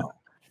and now.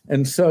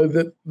 And so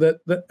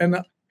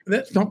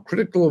that's not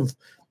critical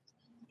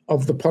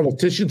of the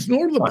politicians,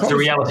 nor of the It's the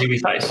reality we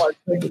face.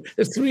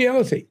 It's the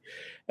reality.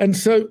 And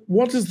so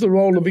what is the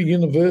role of a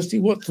university?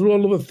 What's the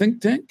role of a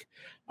think tank?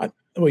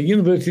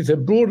 Universities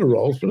have broader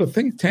roles, but a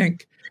think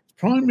tank's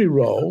primary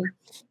role,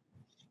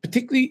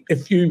 particularly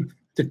if you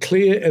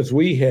declare, as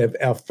we have,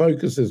 our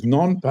focus is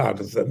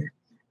non-partisan,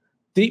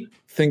 deep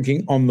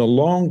thinking on the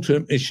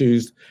long-term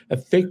issues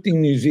affecting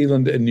New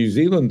Zealand and New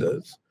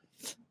Zealanders,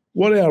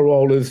 what our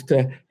role is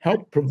to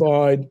help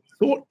provide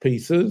thought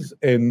pieces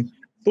and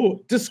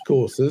thought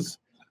discourses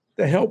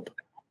to help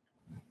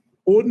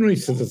ordinary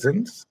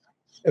citizens,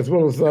 as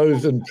well as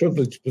those in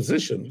privileged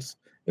positions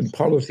in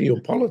policy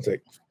or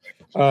politics.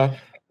 Well,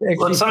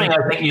 it's something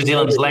I think New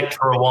Zealand's lacked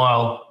for a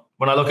while.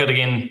 When I look at,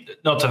 again,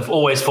 not to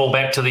always fall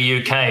back to the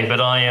UK, but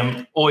I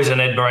am always in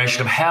admiration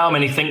of how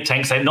many think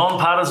tanks say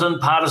non-partisan,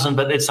 partisan,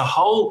 but it's a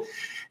whole,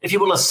 if you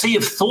will, a sea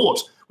of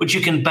thought, which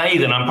you can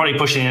bathe in. I'm probably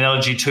pushing the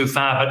analogy too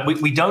far,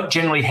 but we don't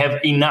generally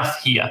have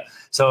enough here.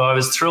 So I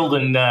was thrilled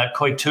when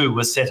Koitu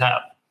was set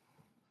up.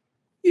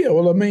 Yeah,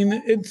 well, I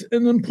mean, it's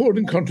an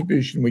important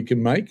contribution we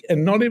can make,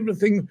 and not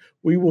everything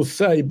we will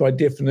say by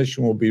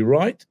definition will be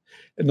right,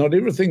 and not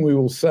everything we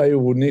will say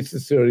will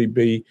necessarily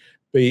be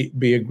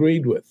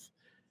agreed with.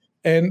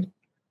 And,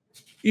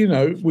 you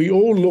know, we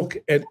all look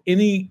at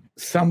any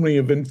summary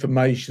of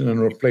information and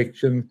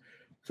reflection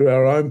through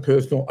our own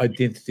personal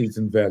identities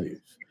and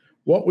values.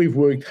 What we've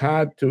worked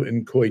hard to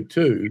in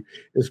Koitu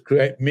is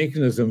create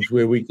mechanisms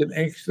where we can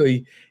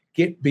actually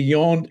get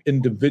beyond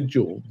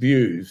individual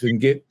views and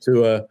get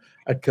to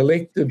a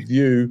collective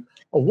view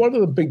of what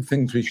are the big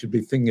things we should be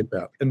thinking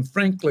about. And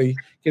frankly,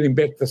 getting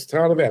back to the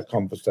start of our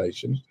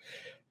conversation,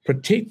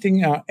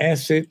 protecting our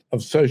asset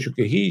of social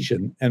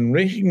cohesion and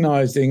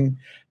recognising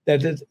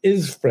that it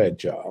is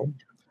fragile.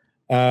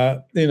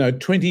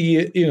 20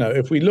 years,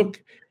 if we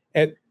look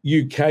at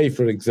UK,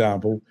 for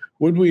example,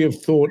 would we have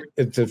thought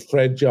it's as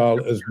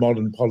fragile as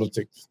modern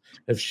politics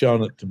have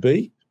shown it to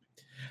be?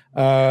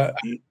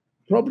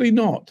 Probably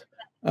not.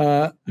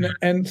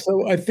 And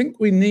so I think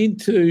we need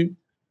to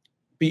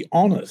be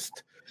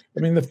honest. I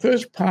mean, the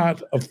first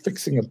part of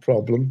fixing a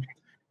problem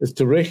is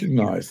to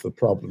recognise the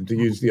problem, to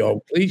use the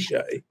old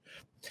cliche.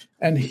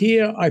 And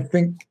here I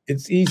think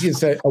it's easy to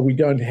say, we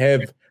don't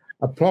have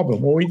a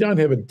problem. Well, we don't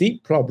have a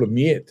deep problem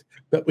yet,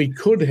 but we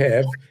could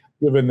have,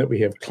 given that we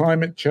have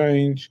climate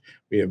change,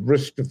 we have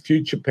risk of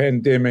future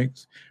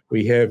pandemics,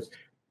 we have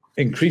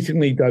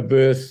increasingly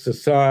diverse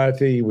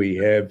society, we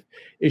have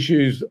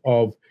issues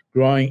of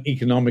growing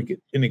economic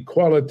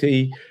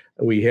inequality,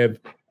 we have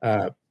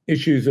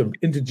issues of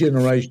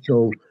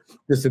intergenerational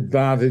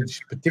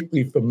disadvantage,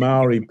 particularly for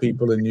Maori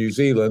people in New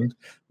Zealand.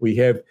 We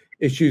have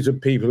issues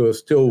of people who are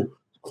still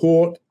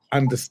caught,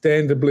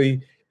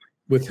 understandably,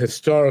 with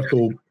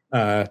historical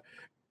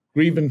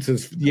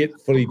grievances yet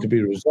fully to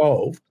be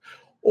resolved.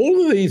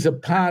 All of these are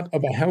part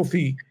of a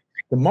healthy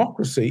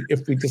democracy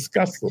if we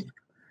discuss them.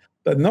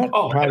 They're not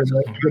part of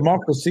a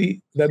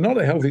democracy. They're not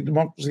a healthy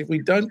democracy if we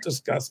don't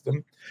discuss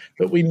them.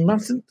 But we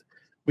mustn't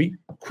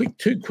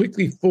too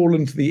quickly fall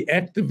into the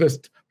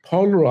activist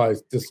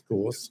polarized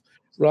discourse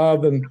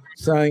rather than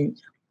saying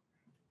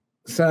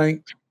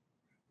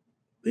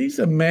these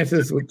are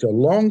matters which are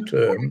long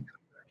term.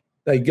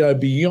 They go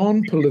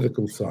beyond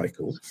political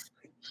cycles.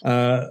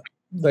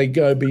 they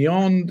go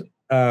beyond.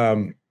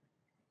 There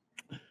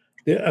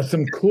are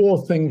some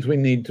core things we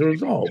need to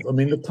resolve. I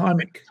mean, the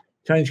Climate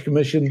Change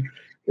Commission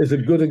is a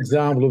good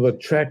example of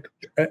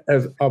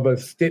a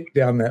step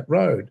down that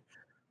road.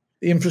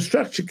 The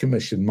Infrastructure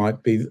Commission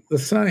might be the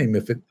same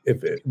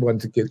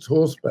once it gets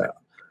horsepower.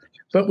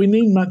 But we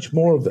need much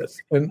more of this.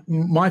 And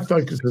my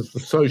focus is the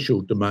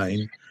social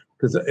domain,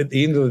 because at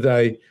the end of the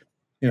day,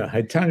 he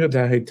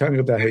tangata, he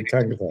tangata, he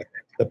tangata.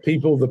 The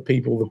people, the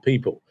people, the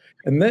people.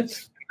 And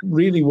that's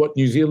really what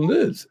New Zealand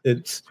is.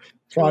 It's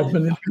 5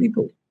 million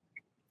people.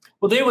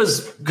 Well, there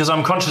was, because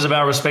I'm conscious of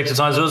our respective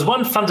times, there was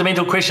one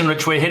fundamental question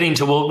which we're heading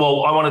to,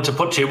 well, I wanted to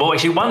put to you. Well,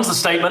 actually, one's the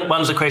statement,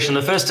 one's the question.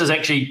 The first is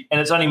actually, and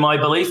it's only my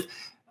belief,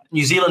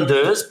 New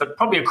Zealanders, but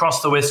probably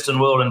across the Western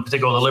world, in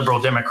particular the liberal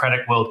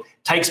democratic world,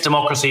 takes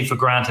democracy for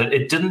granted.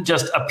 It didn't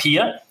just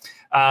appear.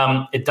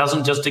 It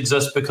doesn't just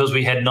exist because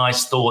we had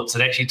nice thoughts.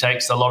 It actually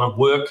takes a lot of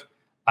work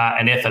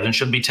and effort and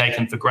shouldn't be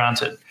taken for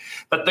granted.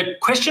 But the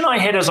question I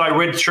had as I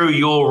read through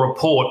your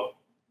report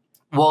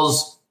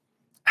was,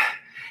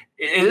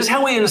 it is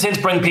how we, in a sense,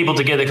 bring people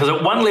together, because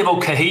at one level,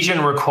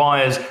 cohesion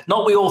requires,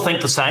 not we all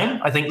think the same.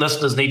 I think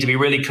listeners need to be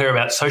really clear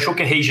about social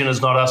cohesion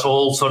is not us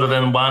all sort of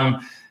in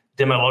one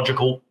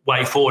demiological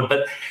way forward.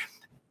 But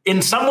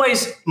in some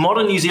ways,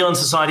 modern New Zealand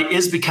society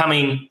is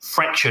becoming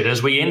fractured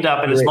as we end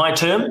up, and it's my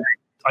term,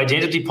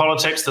 identity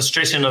politics, the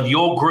stressing of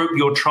your group,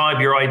 your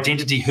tribe, your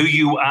identity, who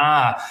you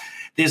are.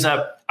 There's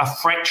a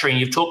fracturing.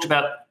 You've talked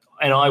about,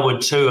 and I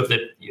would too, of the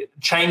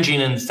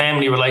changing in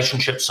family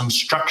relationships and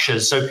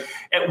structures. So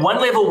at one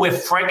level, we're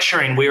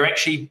fracturing. We're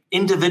actually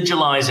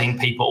individualizing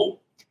people.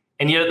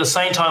 And yet at the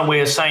same time,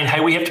 we're saying, hey,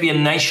 we have to be a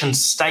nation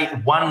state,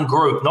 one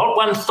group, not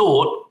one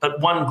thought, but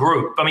one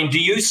group. I mean, do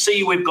you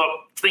see we've got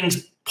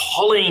things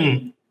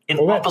pulling in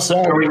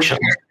opposite directions?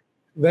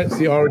 That's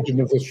the origin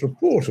of this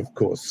report, of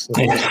course.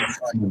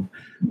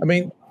 I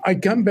mean, I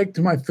come back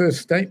to my first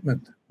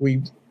statement.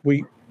 We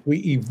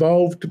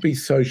evolved to be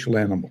social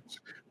animals.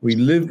 We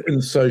live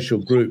in social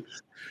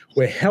groups.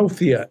 We're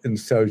healthier in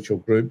social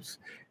groups.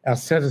 Our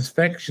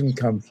satisfaction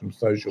comes from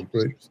social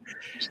groups.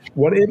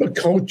 Whatever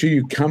culture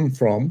you come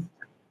from,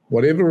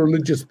 whatever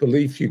religious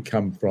belief you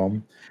come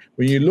from,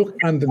 when you look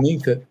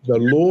underneath it, the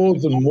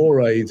laws and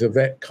mores of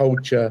that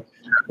culture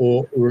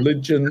or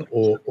religion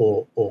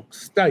or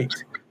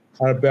state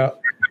are about,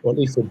 or at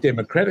least the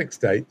democratic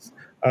states,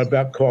 are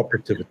about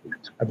cooperativity,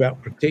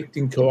 about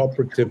protecting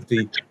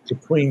cooperativity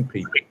between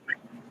people.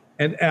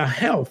 And our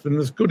health, and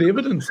there's good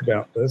evidence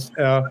about this,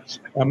 our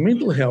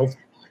mental health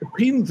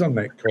depends on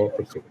that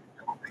cooperativity.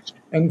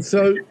 And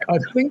so I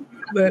think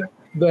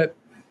that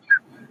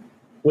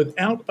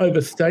without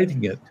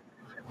overstating it,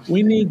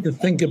 we need to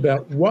think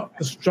about what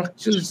the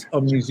structures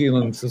of New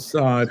Zealand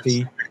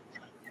society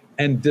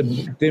and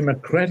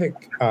democratic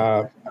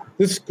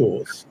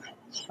discourse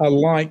are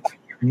like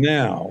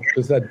now,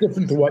 because they're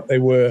different to what they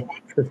were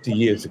 50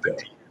 years ago.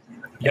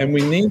 And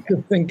we need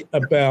to think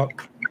about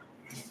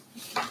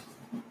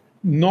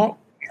not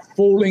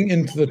falling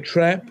into the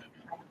trap,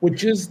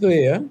 which is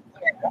there,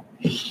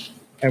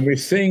 and we're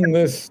seeing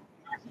this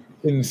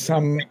in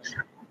some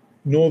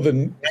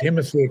Northern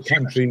Hemisphere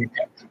countries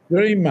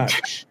very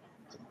much,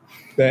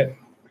 that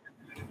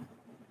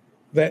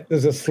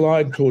there's a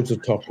slide towards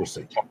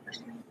autocracy.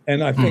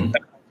 And I think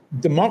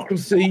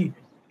democracy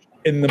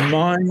in the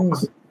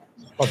minds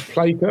of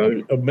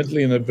Plato,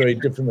 admittedly in a very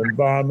different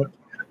environment,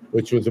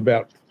 which was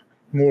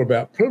more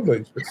about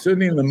privilege, but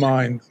certainly in the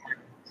minds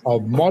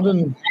of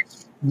modern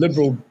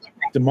liberal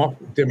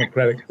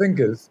democratic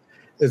thinkers,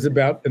 is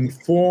about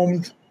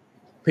informed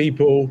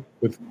people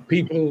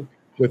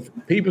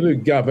who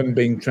govern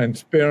being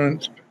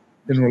transparent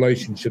in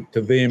relationship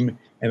to them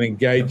and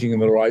engaging in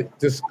the right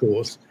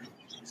discourse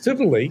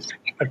civilly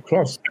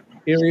across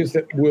areas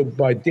that will,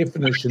 by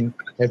definition,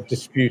 have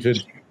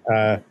disputed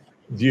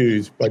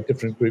views by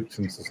different groups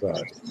in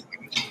society.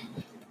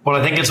 Well,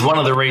 I think it's one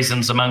of the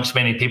reasons amongst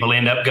many people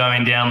end up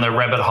going down the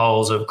rabbit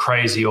holes of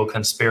crazy or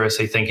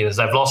conspiracy thinking is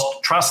they've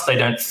lost trust. They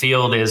don't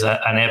feel there's an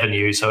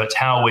avenue. So it's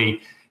how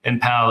we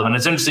empower them. And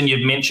it's interesting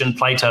you've mentioned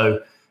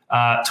Plato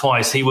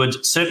twice. He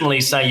would certainly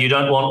say you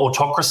don't want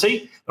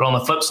autocracy, but on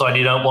the flip side,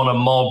 you don't want a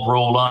mob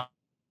rule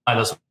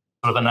either, sort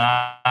of an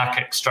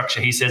anarchic structure.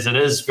 He says it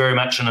is very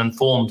much an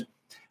informed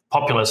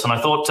populace. And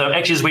I thought,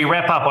 actually, as we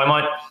wrap up,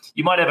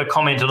 you might have a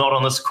comment or not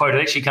on this quote.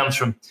 It actually comes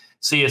from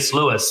C.S.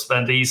 Lewis,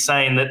 and he's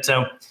saying that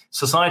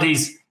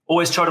societies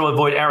always try to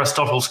avoid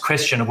Aristotle's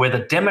question of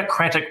whether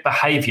democratic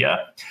behaviour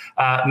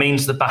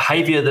means the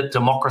behaviour that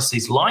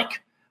democracies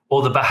like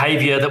or the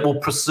behaviour that will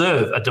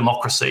preserve a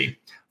democracy.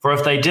 For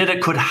if they did,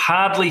 it could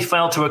hardly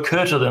fail to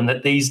occur to them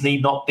that these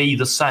need not be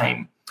the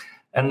same.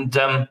 And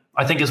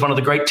I think it's one of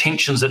the great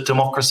tensions that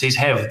democracies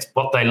have,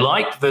 what they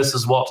like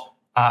versus what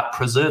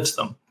preserves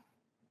them.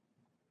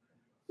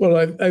 Well,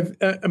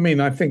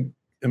 I think,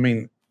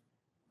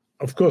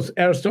 of course,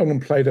 Aristotle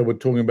and Plato were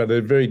talking about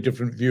a very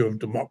different view of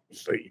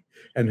democracy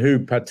and who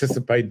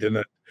participated in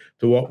it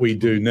to what we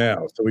do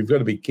now. So we've got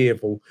to be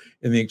careful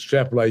in the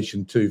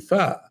extrapolation too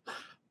far.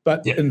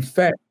 But in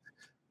fact,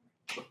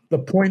 the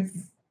point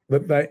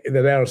that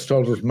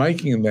Aristotle's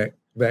making in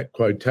that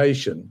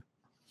quotation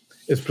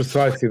is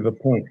precisely the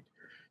point.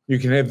 You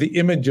can have the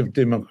image of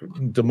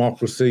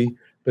democracy,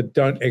 but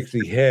don't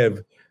actually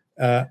have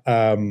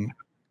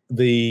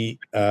the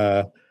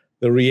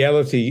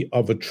reality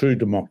of a true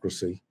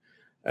democracy.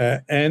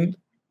 And,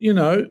 you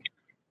know,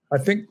 I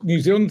think New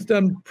Zealand's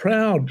done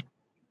proud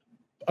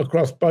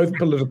across both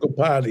political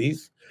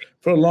parties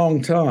for a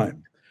long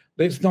time.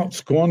 Let's not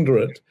squander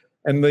it.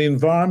 And the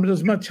environment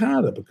is much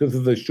harder because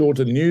of the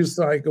shorter news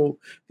cycle,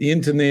 the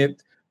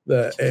internet,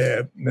 the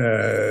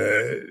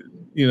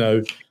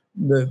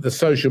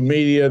social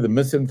media, the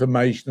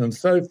misinformation, and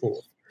so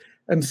forth.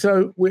 And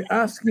so we're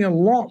asking a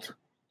lot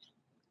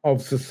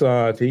of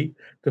society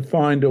to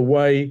find a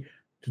way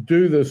to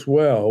do this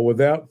well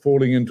without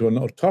falling into an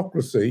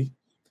autocracy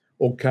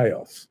or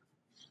chaos.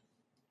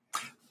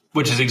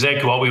 Which is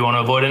exactly what we want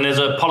to avoid. And as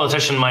a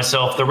politician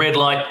myself, the red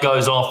light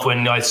goes off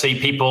when I see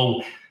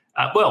people,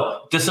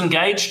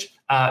 disengaged,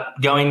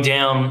 going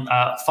down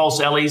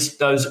false alleys,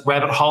 those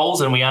rabbit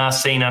holes. And we are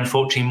seeing,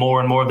 unfortunately, more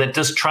and more of that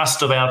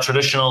distrust of our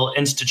traditional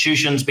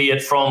institutions, be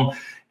it from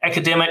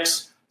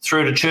academics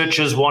through to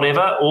churches,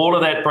 whatever. All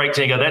of that break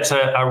together. That's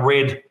a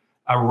red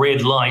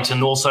light.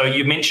 And also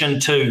you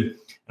mentioned too,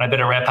 and I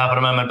better wrap up in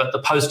a moment, but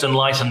the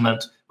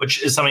post-enlightenment,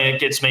 which is something that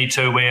gets me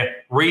too, where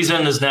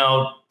reason is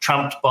now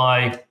trumped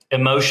by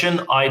emotion,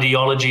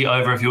 ideology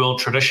over, if you will,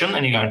 tradition.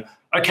 And you're going,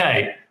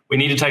 okay, we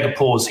need to take a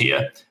pause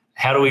here.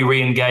 How do we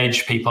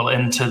re-engage people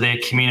into their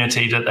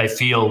community that they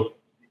feel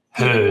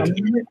heard? I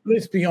mean,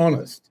 let's be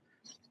honest.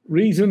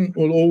 Reason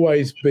will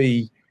always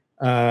be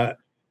not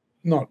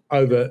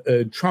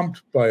over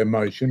trumped by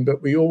emotion, but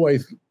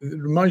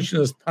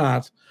emotion is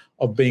part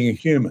of being a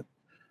human.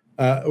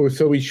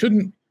 So we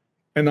shouldn't,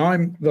 and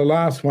I'm the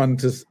last one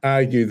to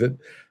argue that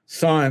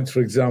science,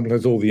 for example,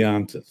 has all the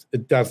answers.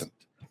 It doesn't.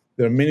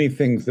 There are many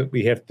things that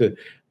we have to,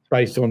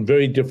 based on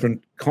very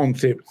different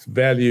concepts,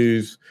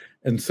 values,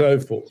 and so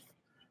forth.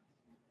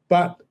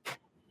 But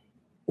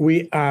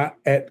we are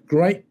at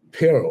great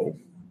peril,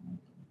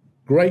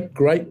 great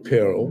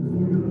peril,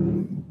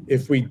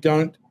 if we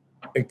don't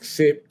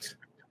accept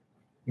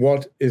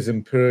what is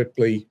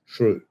empirically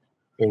true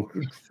or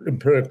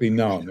empirically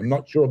known. I'm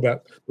not sure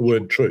about the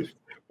word truth,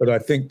 but I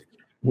think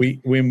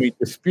when we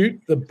dispute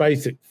the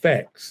basic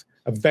facts,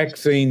 a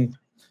vaccine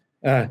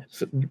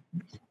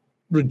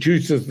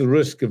reduces the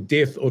risk of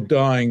death or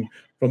dying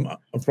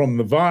from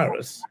the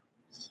virus.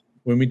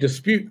 When we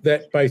dispute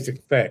that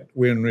basic fact,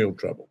 we're in real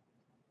trouble.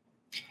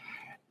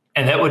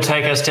 And that would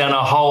take us down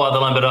a whole other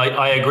line, but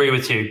I agree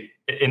with you.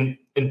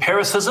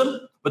 Empiricism,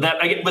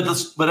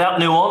 without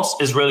nuance,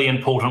 is really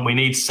important. We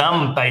need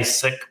some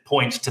basic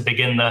point to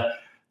begin the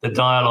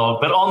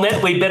dialogue. But on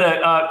that, we better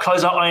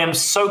close up. I am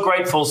so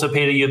grateful, Sir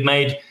Peter, you've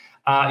made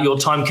your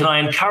time. Can I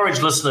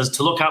encourage listeners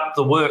to look up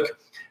the work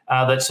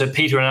that Sir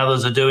Peter and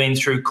others are doing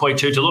through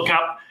Koitu, to look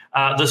up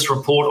this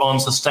report on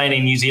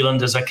sustaining New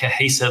Zealand as a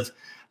cohesive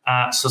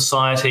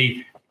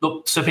society.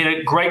 Look, Sir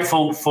Peter,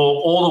 grateful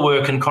for all the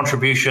work and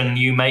contribution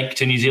you make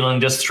to New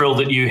Zealand. Just thrilled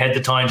that you had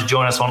the time to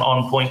join us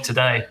on Point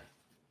today.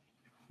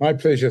 My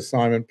pleasure,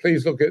 Simon.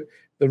 Please look at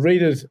the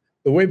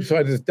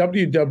website is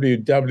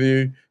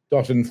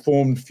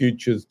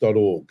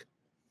www.informedfutures.org.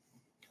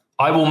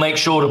 I will make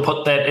sure to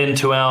put that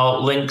into our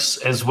links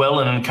as well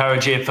and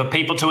encourage you for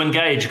people to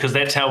engage, because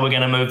that's how we're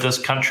going to move this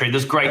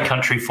great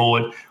country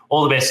forward.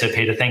 All the best, Sir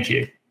Peter. Thank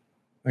you.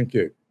 Thank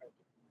you.